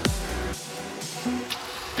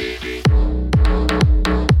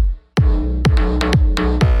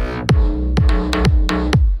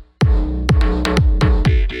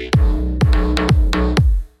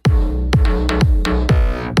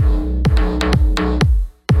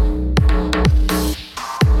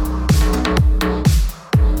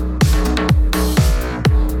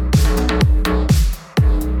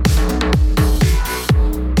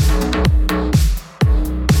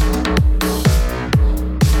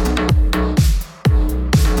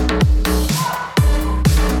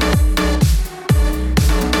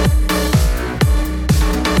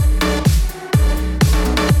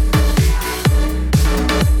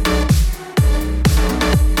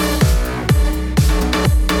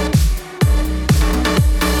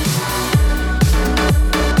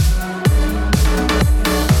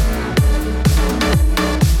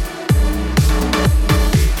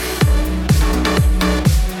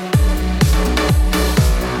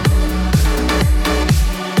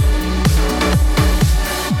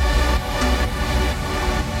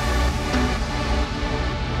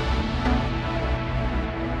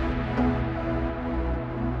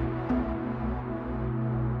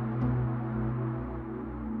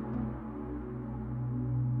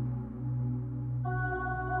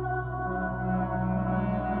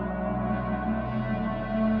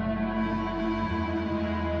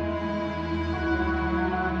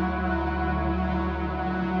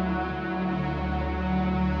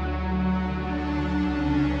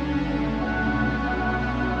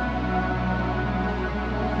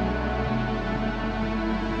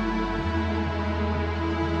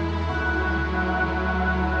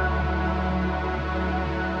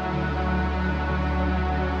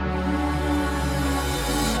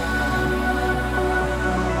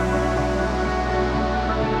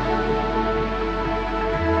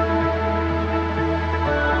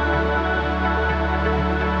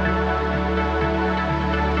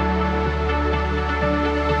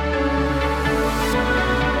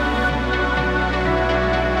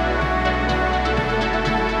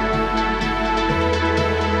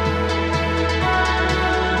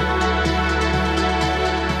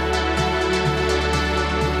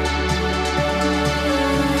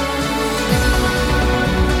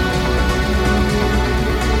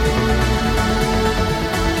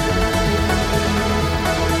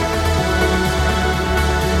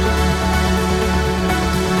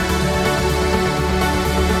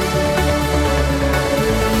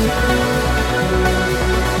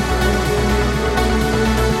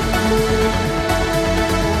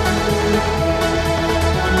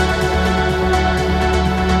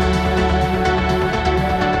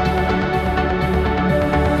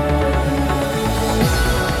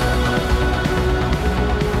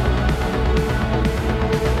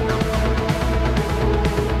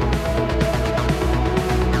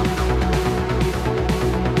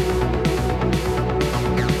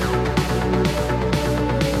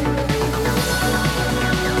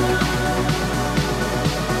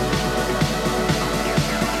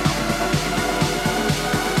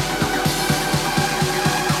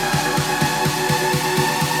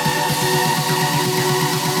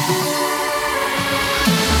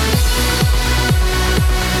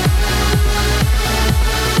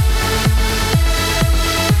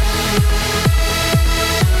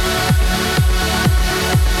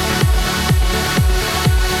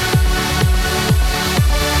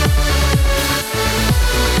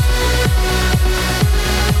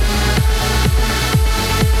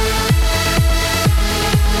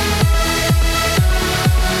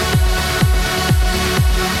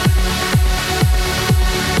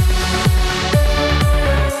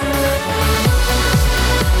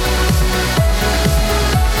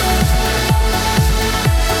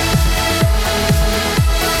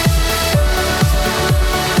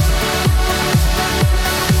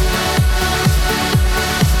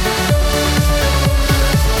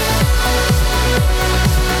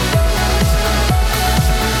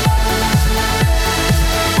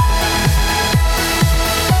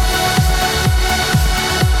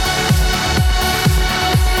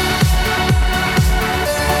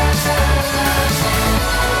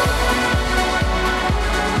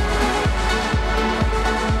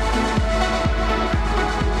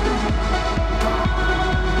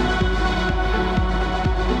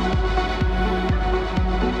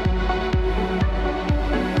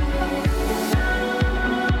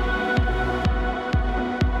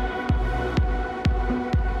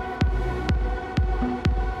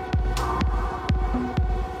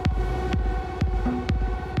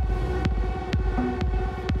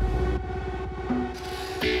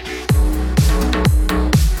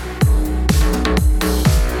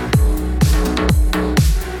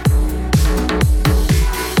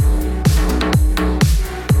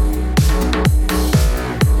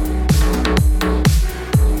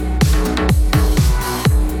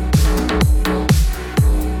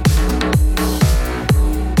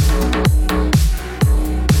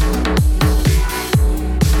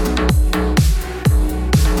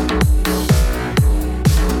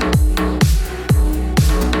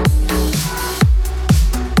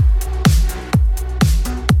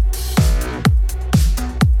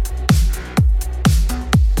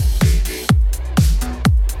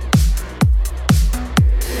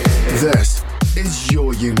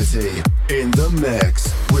 Unity in the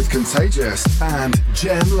mix with Contagious and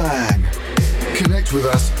Jem Lang. Connect with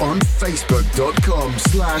us on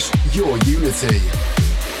facebook.com/yourunity.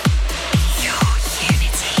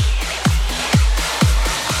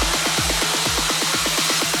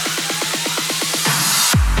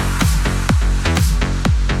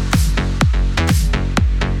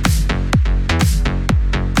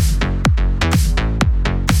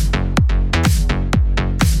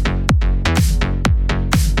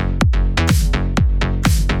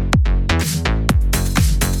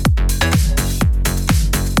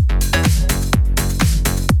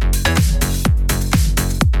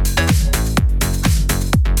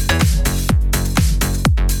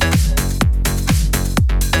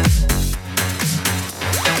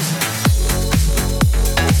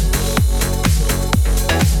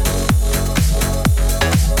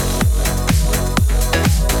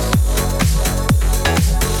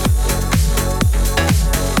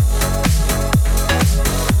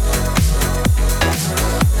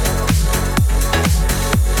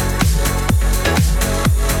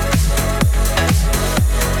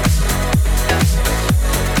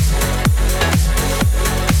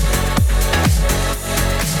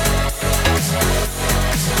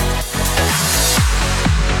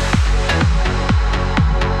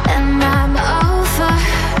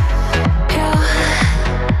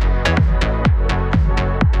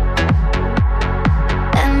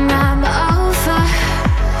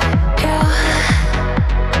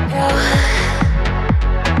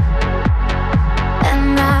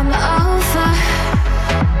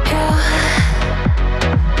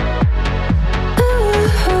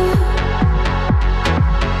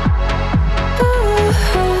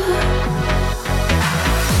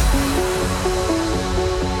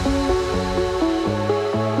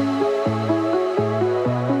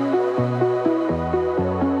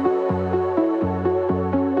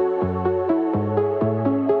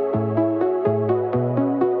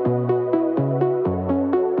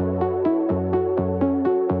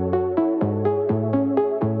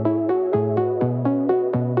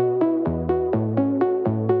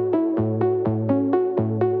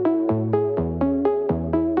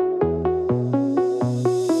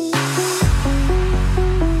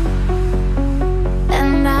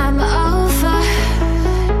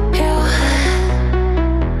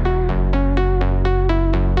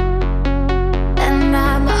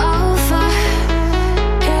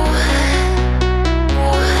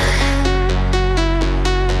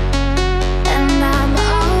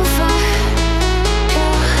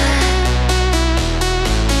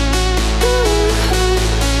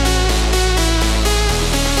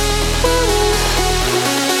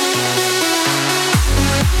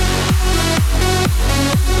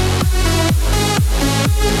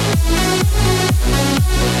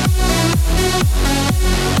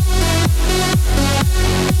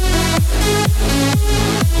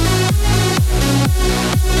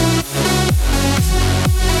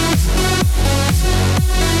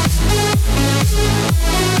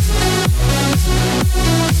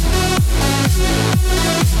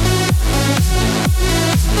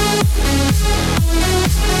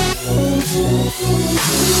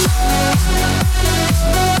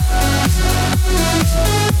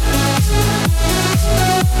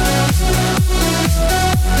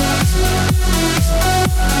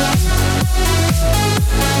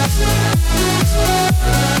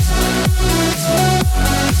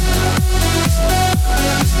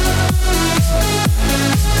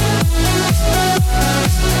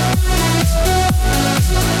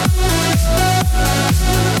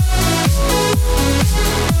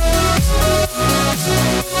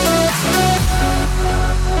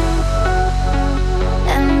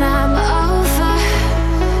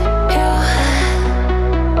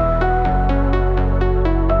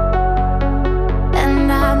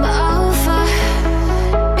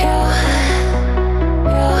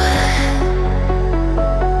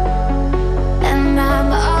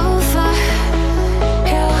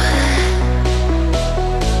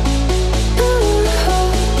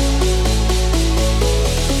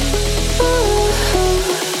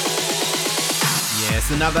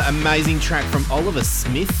 Another amazing track from Oliver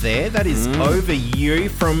Smith there. That is Over You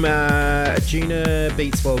from Juno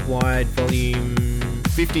Beats Worldwide Volume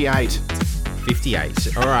 58.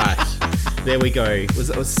 58. All right. There we go.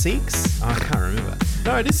 Was it 6? Oh, I can't remember.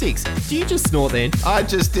 No, it is 6. Do you just snort then? I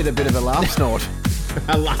just did a bit of a laugh snort.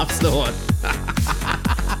 A laugh snort.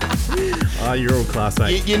 Oh, you're all class,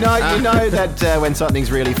 mate. You know that when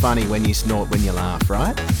something's really funny when you snort when you laugh,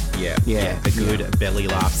 right? Yeah. A good belly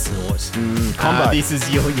laugh snort. Combo. This is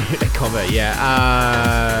your combo,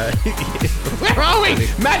 yeah. Where are we?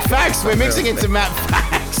 Matt Fax. We're mixing into Matt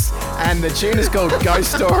Fax. And the tune is called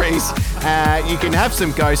Ghost Stories. You can have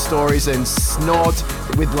some ghost stories and snort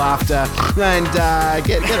with laughter and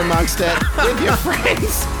get amongst it with your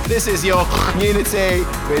friends. This is your Unity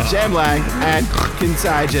with Jem Lang and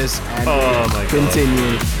Contagious. And my God.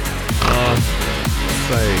 Continue.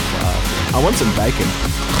 So classy. I want some bacon.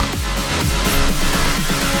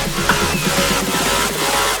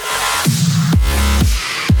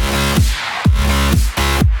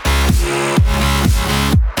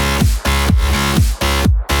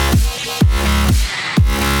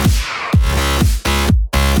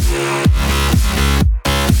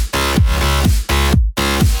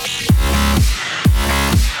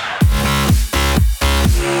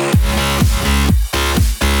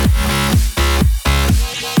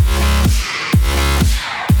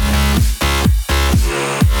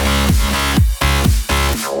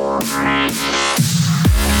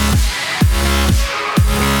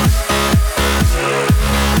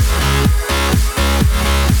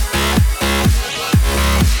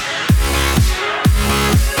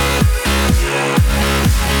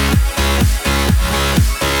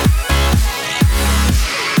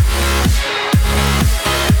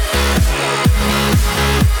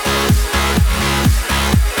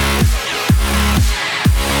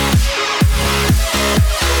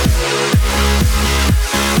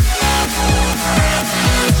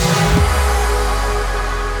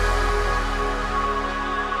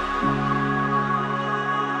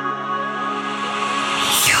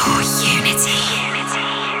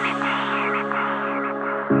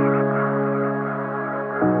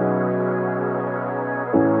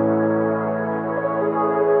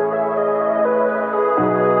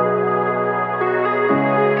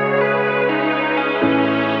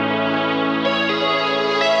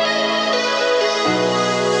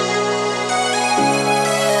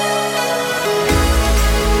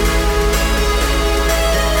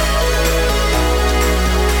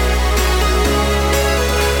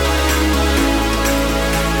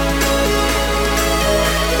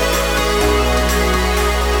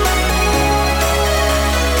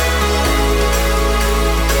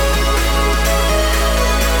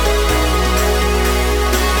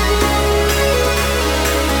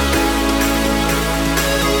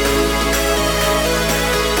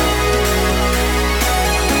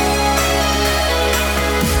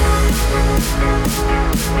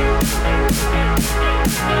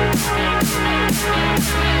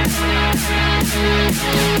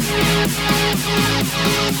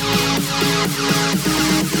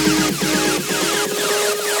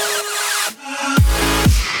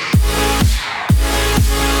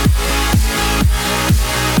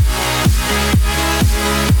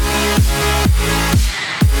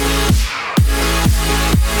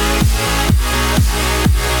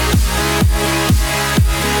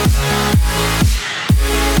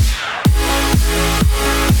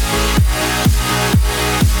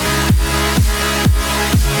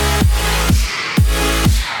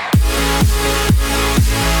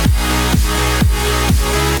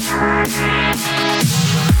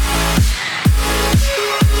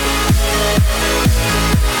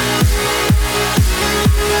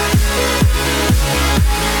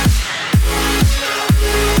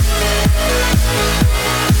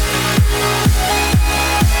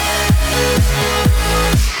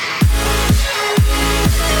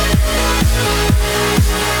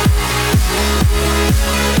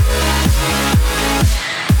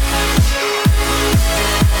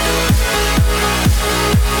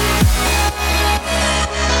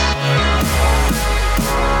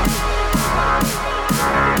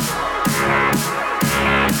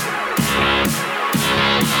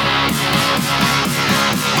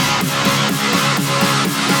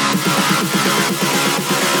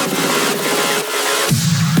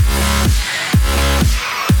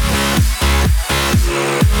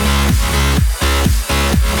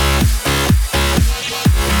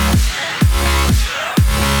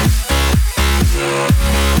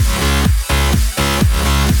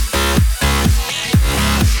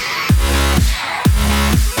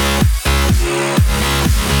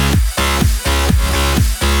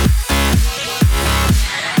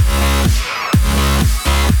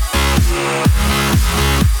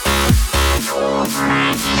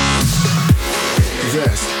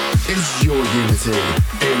 Unity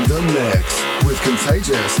in the mix with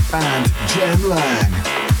Contagious and Jem Lang.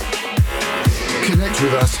 Connect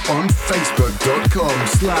with us on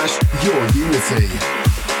facebook.com/yourunity.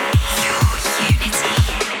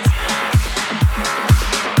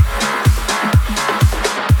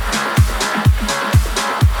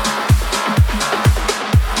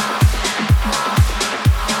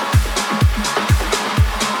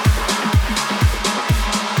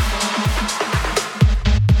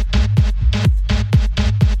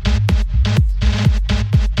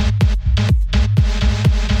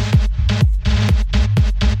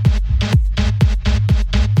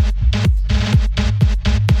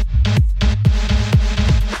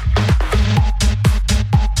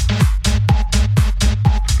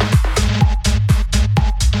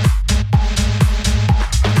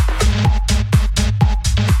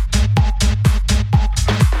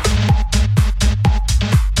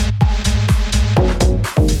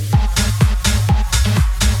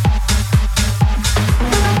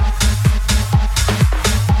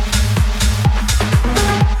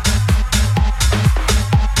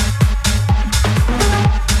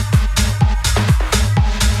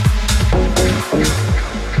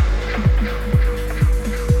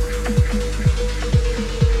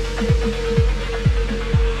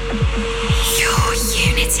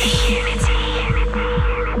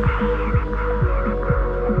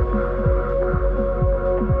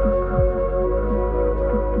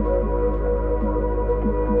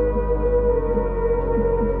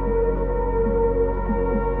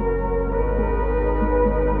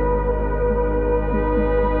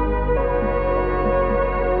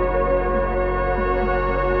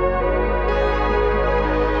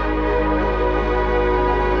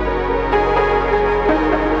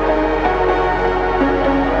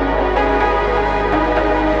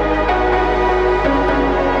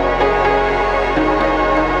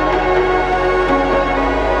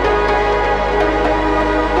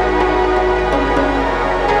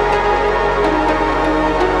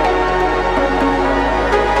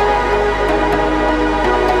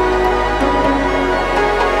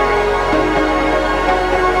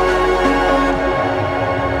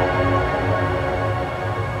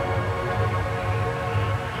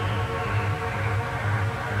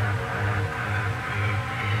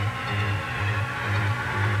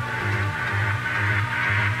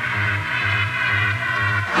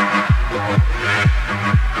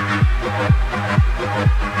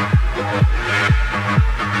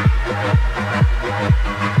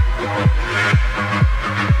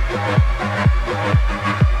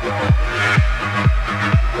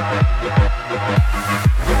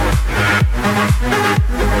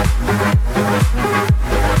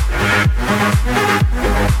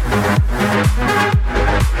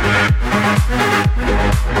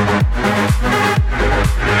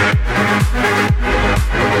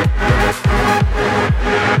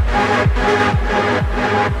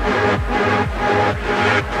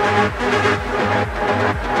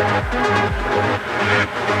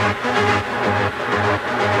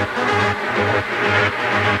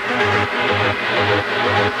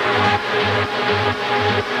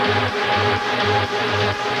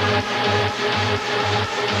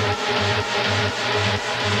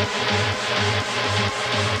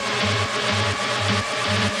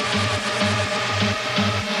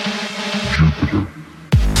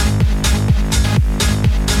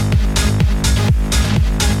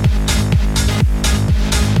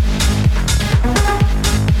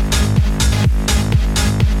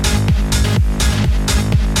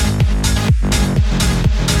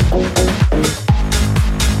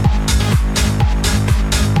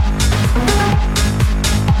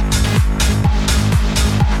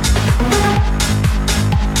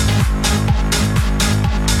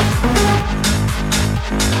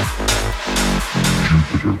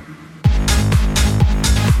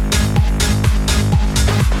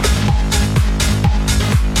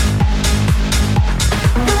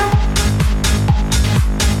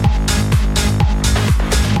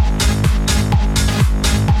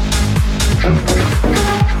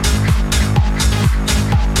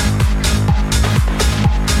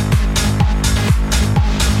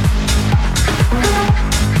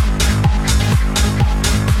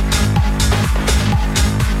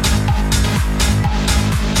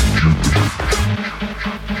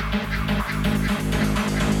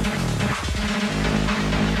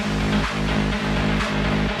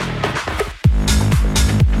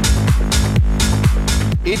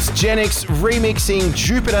 It's Genix remixing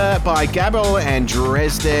Jupiter by Gabriel and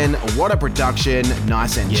Dresden. What a production.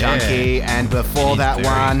 Nice and chunky. And before that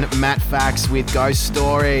one, Matt Fax with Ghost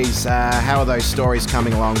Stories. How are those stories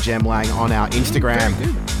coming along, Jem Lang, on our Instagram?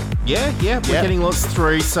 Very good. Yeah, we're getting lots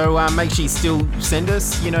through, so make sure you still send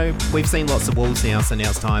us. You know, we've seen lots of walls now, so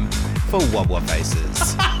now it's time for Wah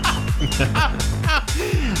faces.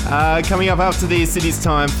 Coming up after this, it is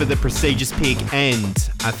time for the prestigious pick, and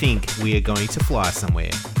I think we are going to fly somewhere.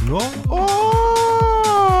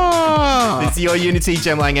 This is your Unity,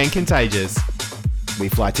 Jem Lang, and Contagious. We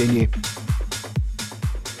fly to you.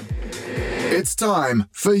 It's time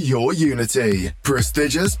for your Unity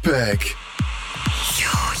prestigious pick.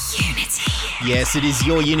 Your Unity. Yes, it is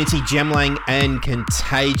your Unity, Jem Lang, and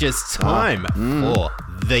Contagious time for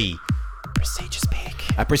the prestigious pick.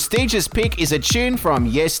 A prestigious pick is a tune from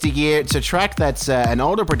yesteryear. It's a track that's an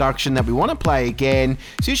older production that we want to play again.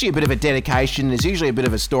 It's usually a bit of a dedication. There's usually a bit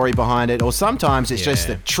of a story behind it, or sometimes it's just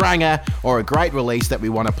a tranger or a great release that we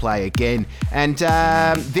want to play again. And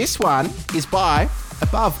this one is by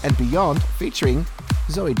Above and Beyond, featuring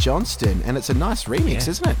Zoe Johnston, and it's a nice remix,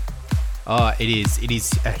 isn't it? Oh, it is. It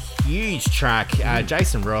is a huge track.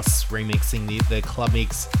 Jason Ross remixing the club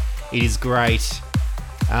mix. It is great.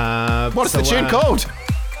 What's the tune called?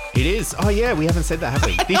 It is. Oh, yeah, we haven't said that, have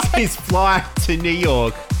we? This is Fly to New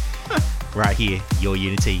York. Right here, your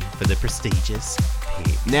Unity for the prestigious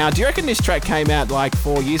pick. Now, do you reckon this track came out like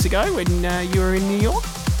 4 years ago when you were in New York?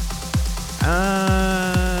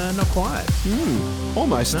 Not quite.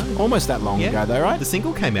 Almost that long ago, though, right? The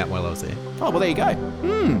single came out while I was there. Oh, well, there you go.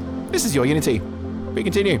 This is your Unity. We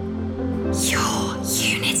continue. Your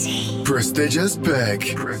Unity. Prestigious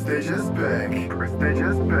pick. Prestigious pick. Prestigious pick.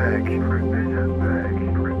 Prestigious pick.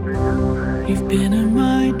 You've been in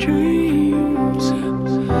my dreams,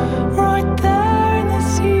 right there in the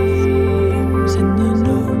seams, in the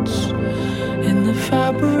notes, in the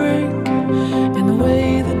fabric, in the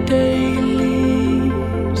way the day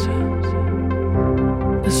leaves.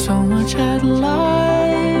 There's so much I'd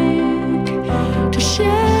like to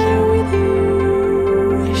share with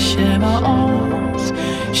you. Share my arms,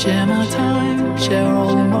 share my time, share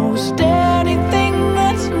almost anything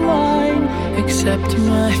that's mine, except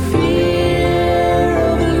my fear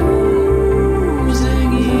of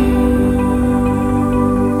losing you.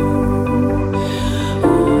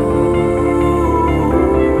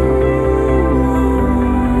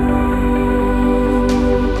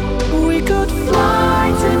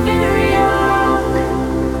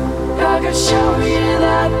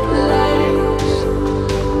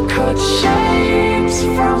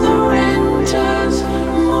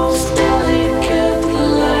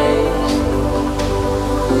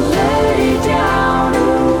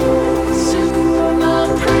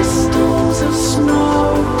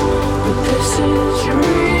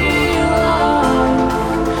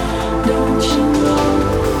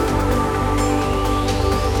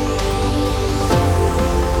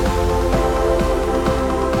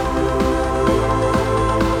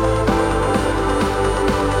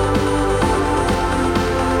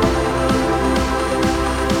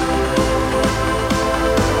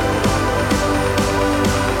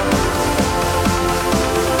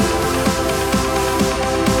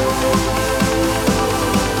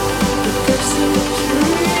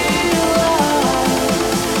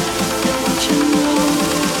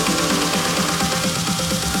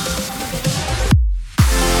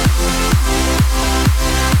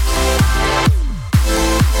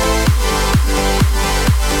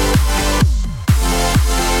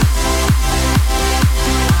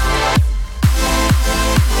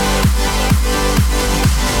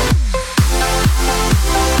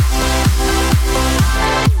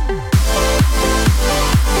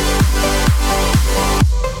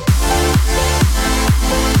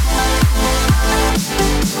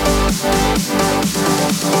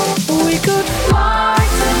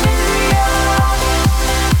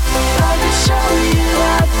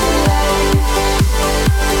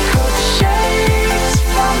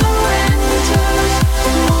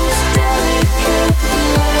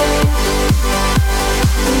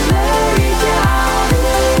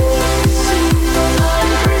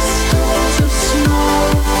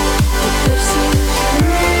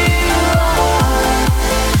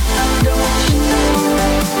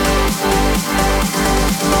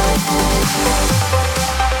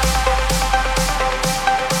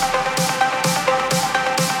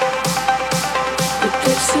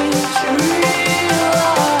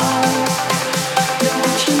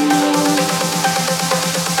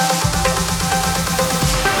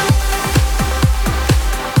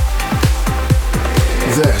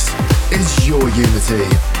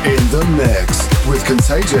 Unity in the mix with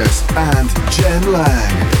Contagious and Jem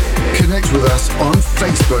Lang. Connect with us on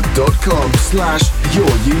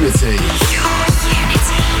facebook.com/yourunity.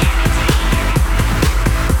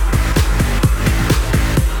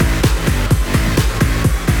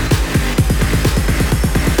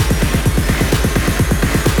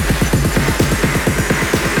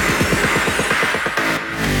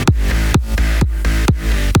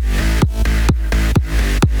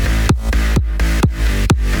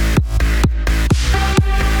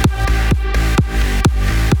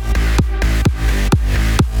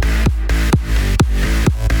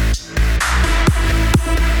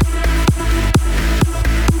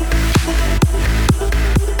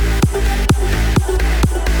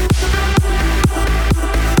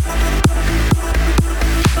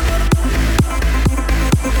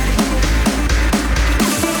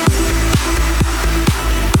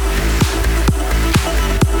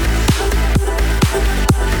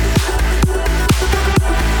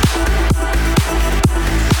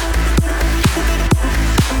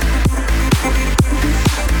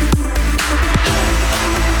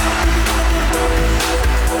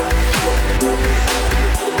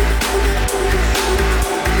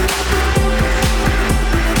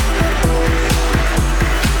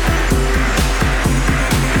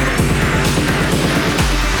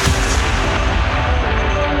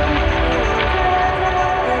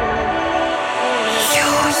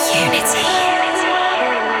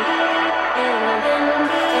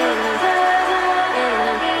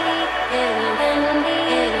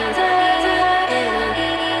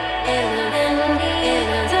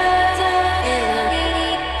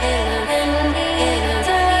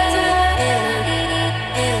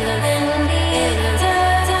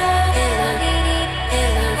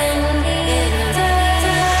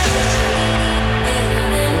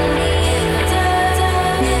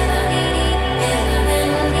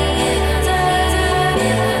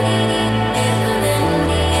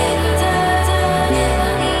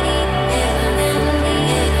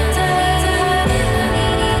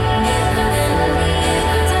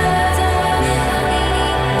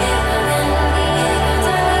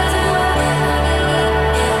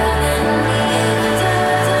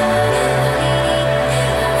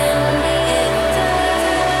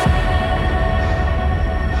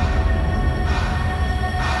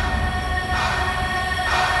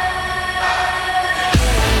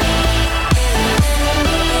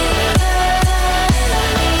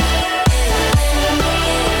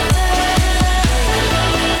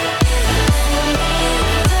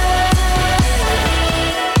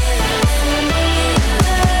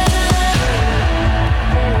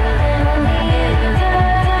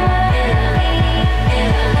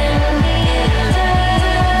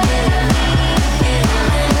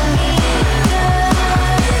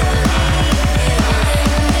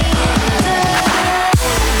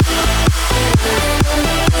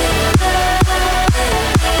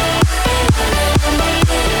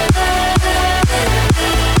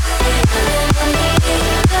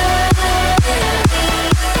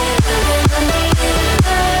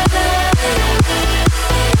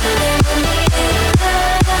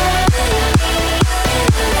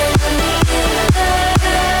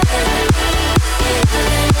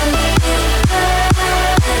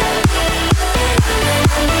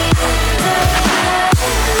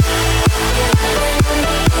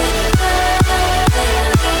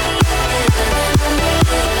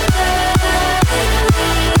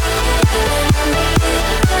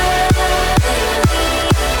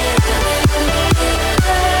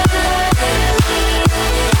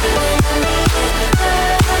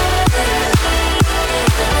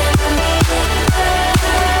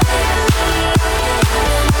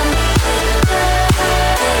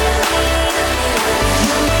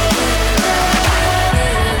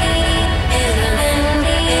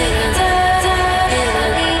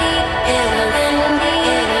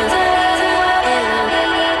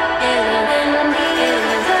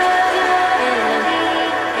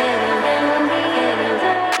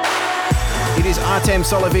 Artem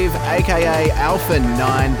Soloviv, aka Alpha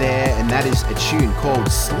 9 there, and that is a tune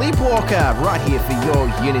called Sleepwalker, right here for your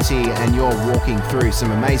Unity, and you're walking through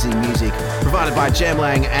some amazing music provided by Jem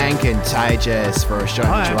Lang and Contagious for a show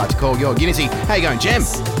that you like to call your Unity. How you going, Jem?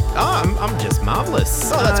 Oh, I'm just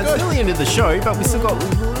marvellous. Oh, that's good. It's nearly the end of the show, but we still got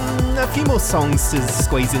a few more songs to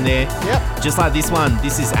squeeze in there. Yep. Just like this one.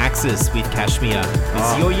 This is Axis with Kashmir.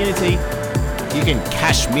 This is your Unity. You can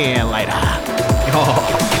Kashmir later.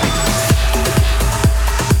 Oh.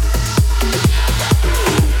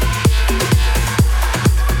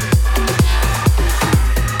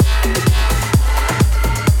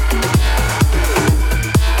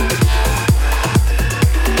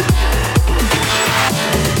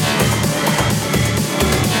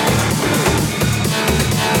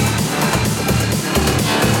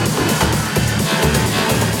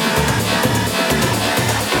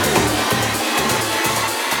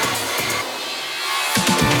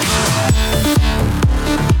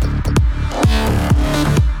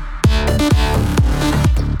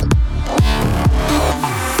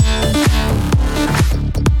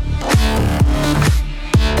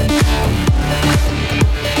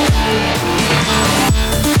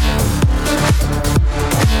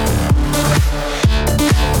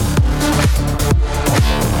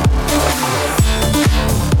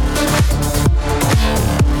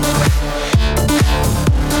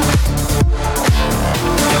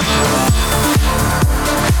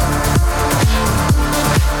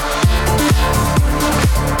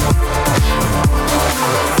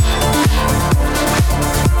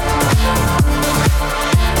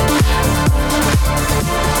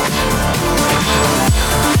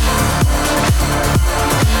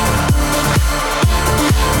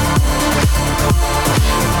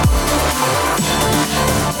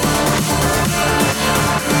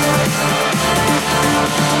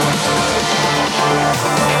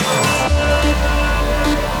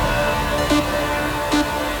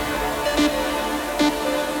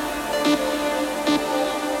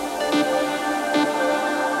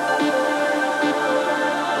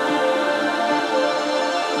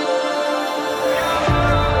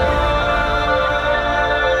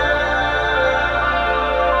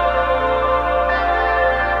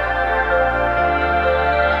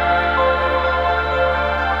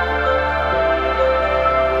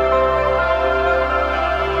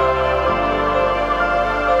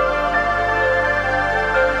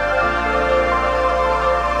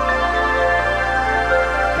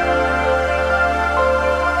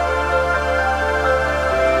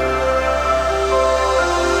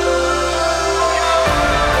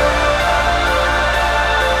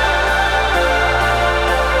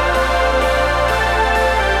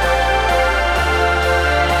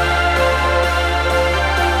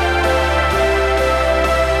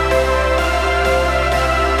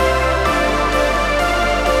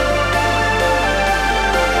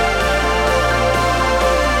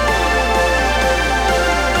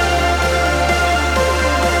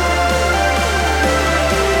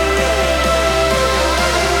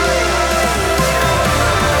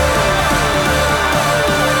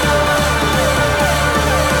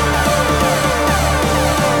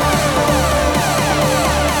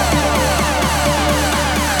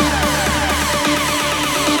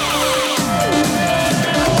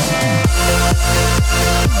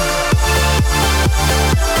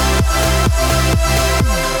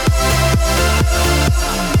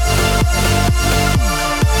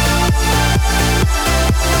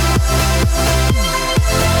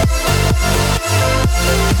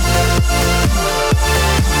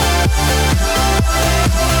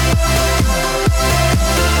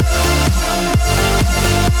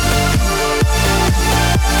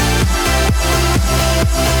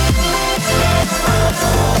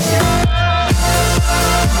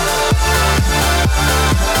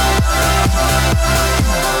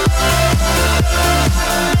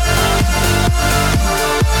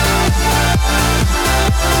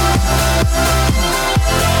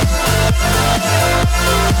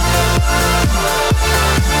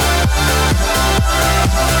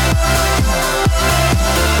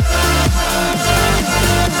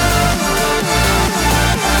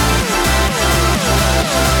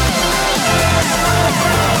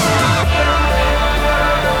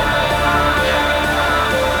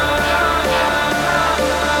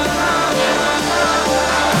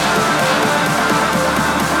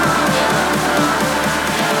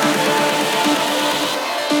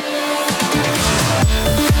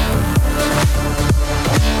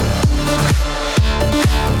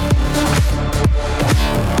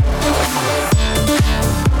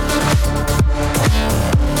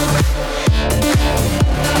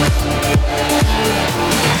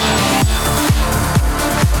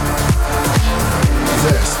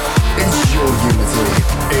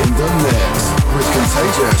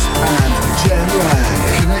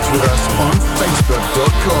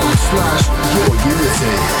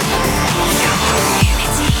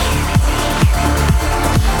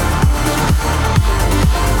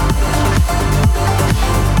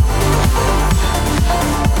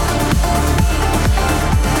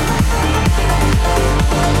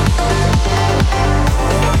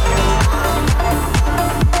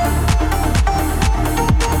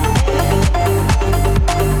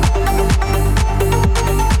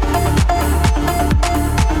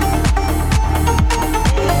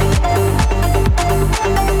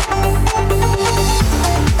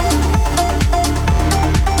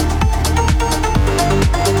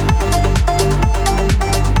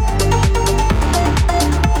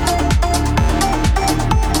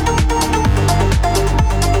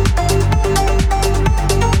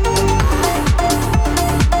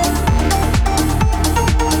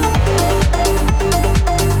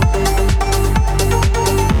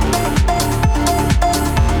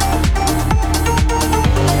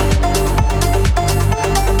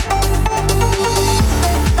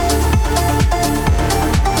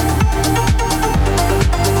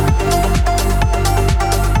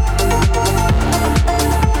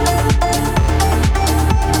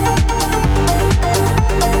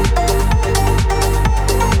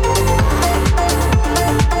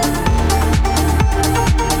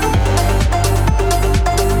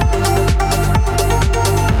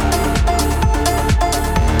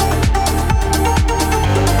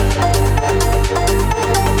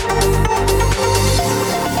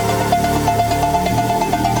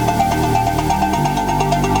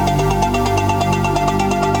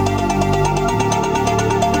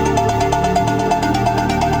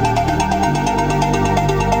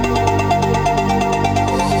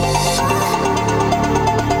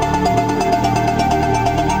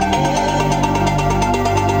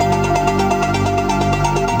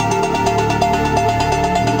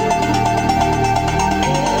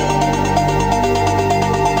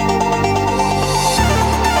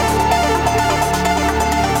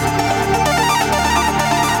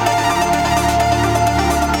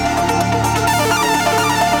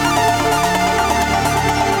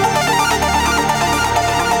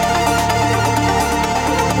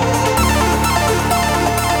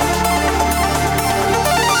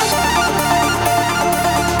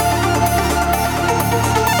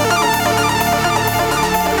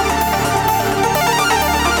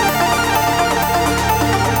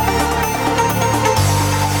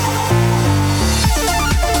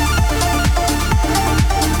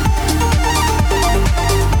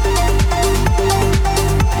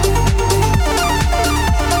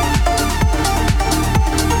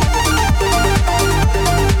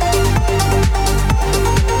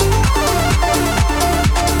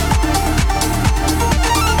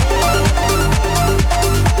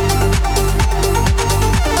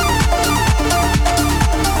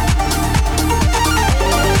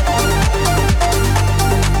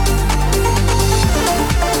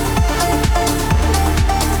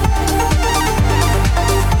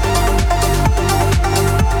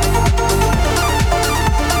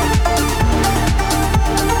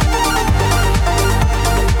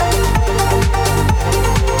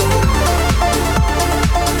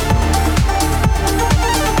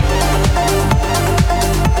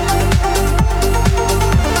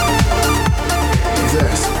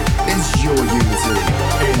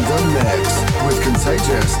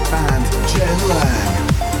 Contagious and Jem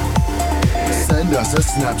Lang. Send us a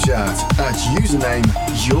Snapchat at username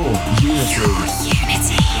YourUnity.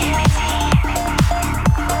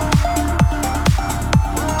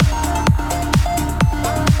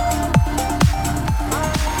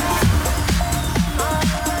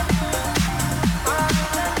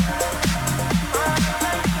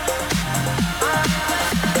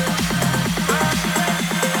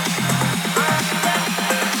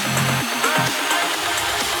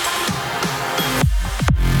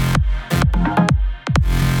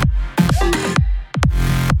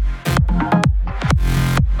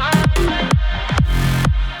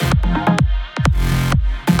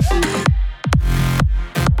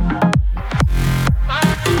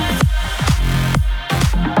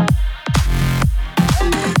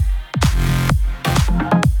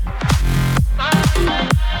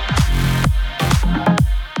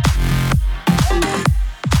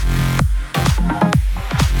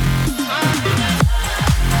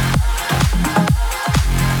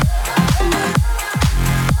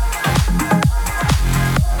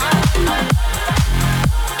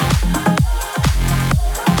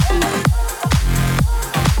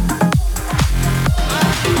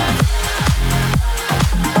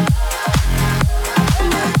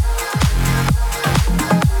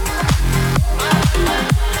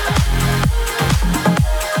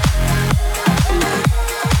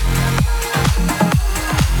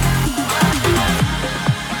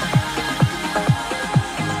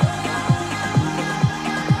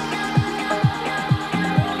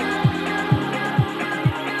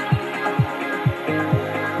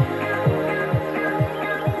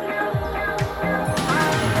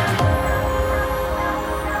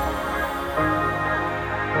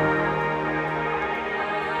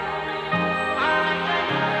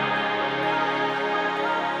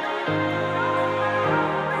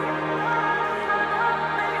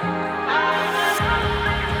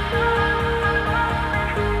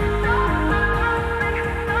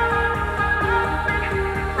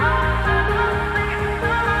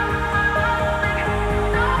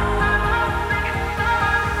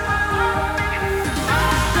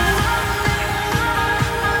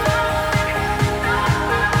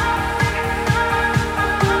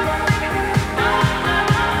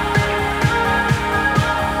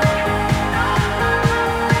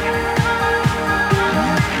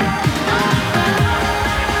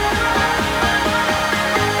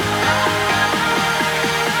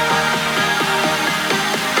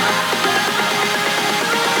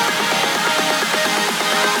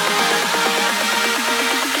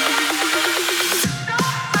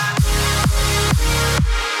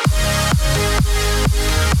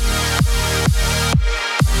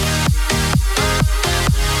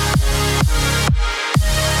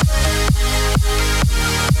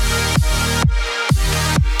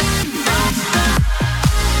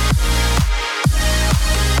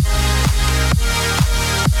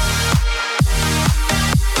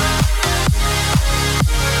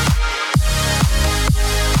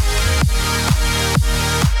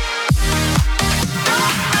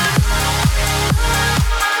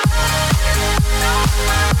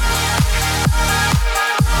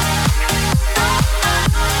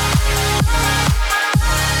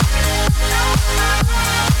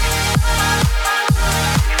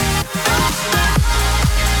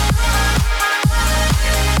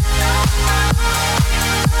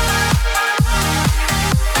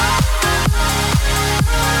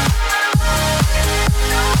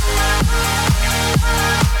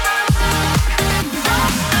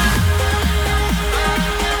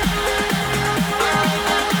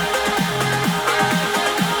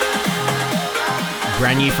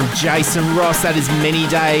 Brand new from Jason Ross, that is Many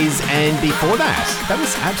Days. And before that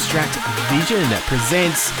was Abstract Vision that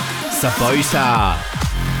presents Subbota.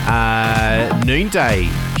 Noonday,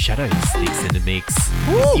 Shadows, the extended mix.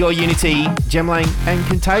 Your Unity, Jem Lang, and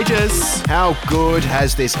Contagious. How good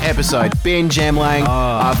has this episode been, Jem Lang?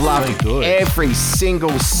 I've loved every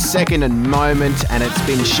single second and moment, and it's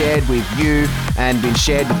been shared with you and been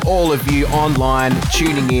shared with all of you online,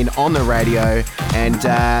 tuning in on the radio. And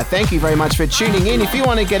thank you very much for tuning in. If you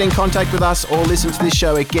want to get in contact with us or listen to this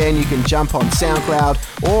show again, you can jump on SoundCloud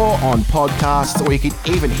or on podcasts, or you can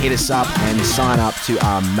even hit us up and sign up to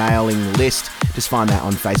our mailing list. Just find that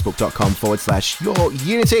on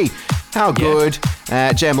facebook.com/YourUnity. How good.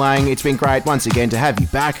 Jem Lang, it's been great once again to have you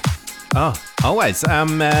back. Oh, always.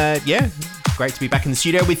 Great to be back in the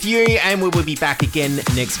studio with you, and we will be back again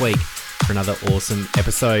next week for another awesome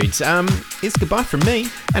episode. It's goodbye from me.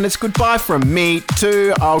 And it's goodbye from me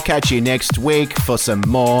too. I'll catch you next week for some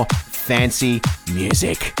more fancy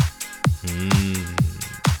music.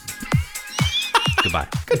 Goodbye.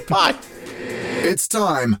 Goodbye. It's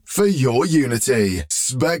time for your Unity.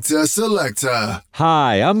 Spector Selector.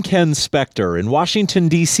 Hi, I'm Ken Spector in Washington,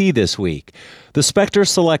 D.C. this week. The Spector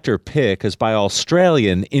Selector pick is by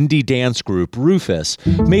Australian indie dance group Rufus,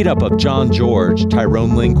 made up of John George,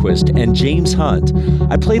 Tyrone Lindquist, and James Hunt.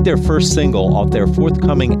 I played their first single off their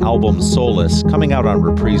forthcoming album Solace, coming out on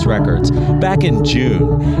Reprise Records, back in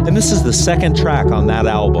June. And this is the second track on that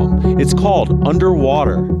album. It's called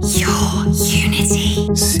Underwater. Your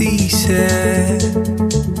Unity. Seasick.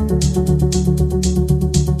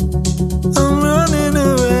 I'm running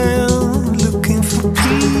around looking for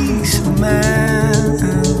peace of mind.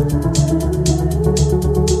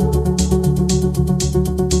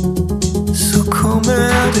 So come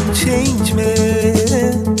out and change me.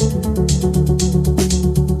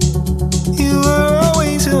 You were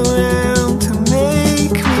always around to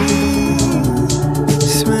make me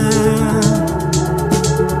smile.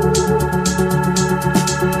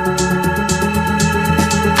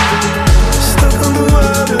 Stuck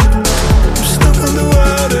underwater, I'm stuck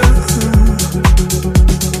underwater.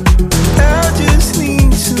 I just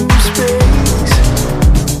need some space,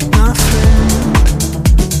 my friend.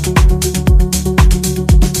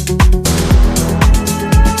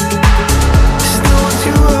 It's not what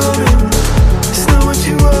you wanted, it's not what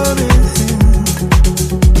you wanted.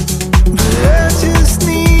 But I just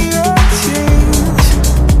need a change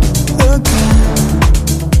again.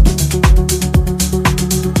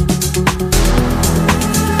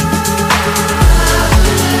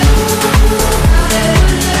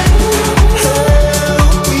 Help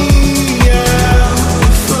me out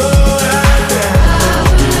before I die.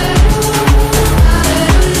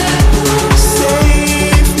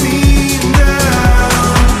 Save me now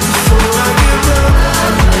before I give up.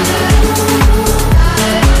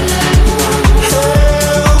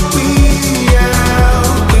 Help me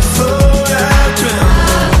out before I drown.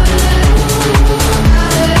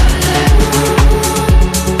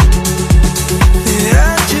 Yeah,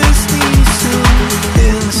 I just need some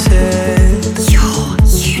insight. Your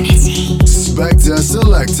Unity. Spector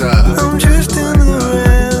Selector. I'm drifting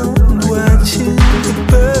around, watching the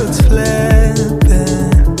birds fly by.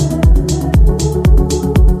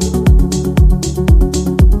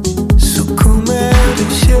 So come out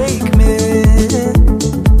and shake me.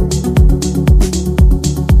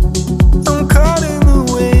 I'm caught in the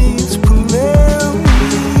waves, pulling me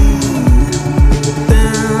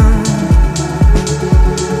down.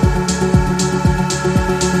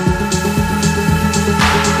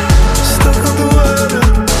 Stuck underwater,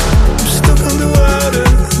 I'm stuck underwater.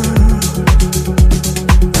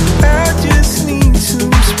 I just need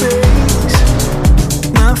some space,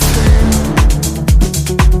 my friend.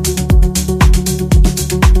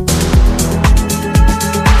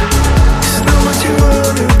 It's not what you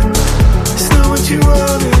wanted, it's not what you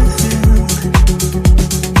wanted.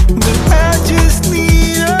 But I just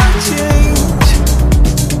need a change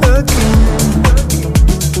again.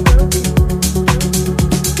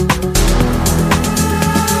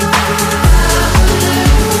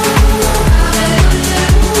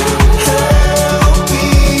 Help me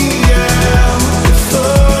out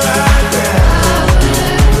before I die.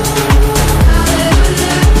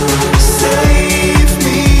 Save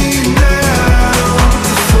me now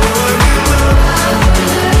before I give up.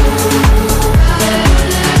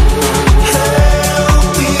 Help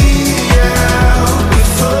me out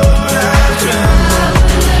before I drown.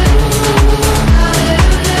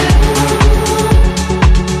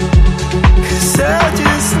 'Cause I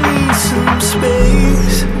just need some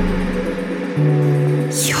space.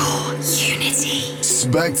 Your Unity.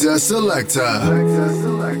 Spector Selector.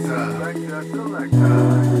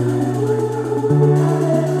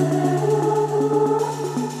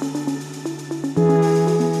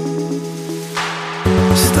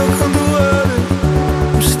 Stuck underwater,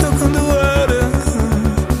 I'm stuck underwater.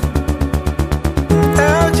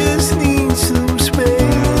 I just need some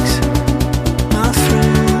space, my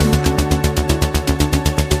friend.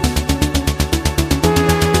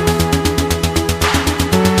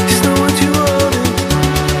 It's not what you wanted,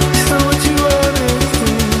 it's not what you wanted.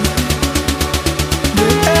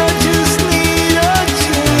 But I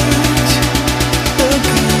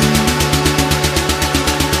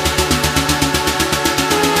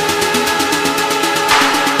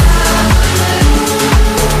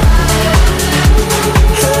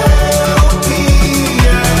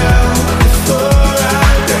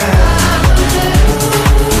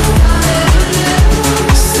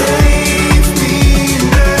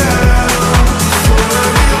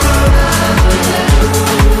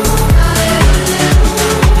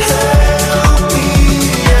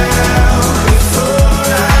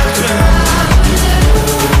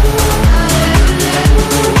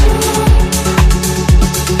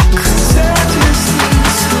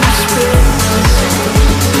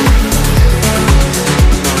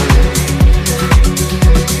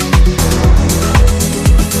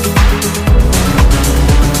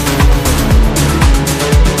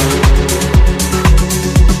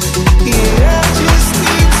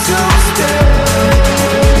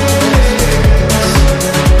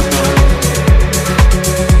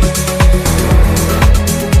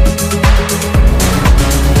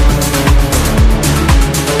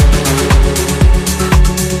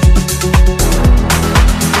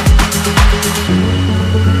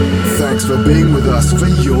thanks for being with us for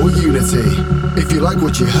Your Unity. If you like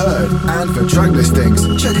what you heard and for track listings,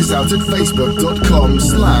 check us out at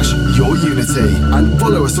facebook.com/YourUnity and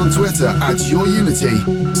follow us on Twitter at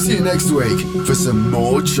YourUnity. See you next week for some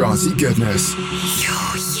more trancey goodness.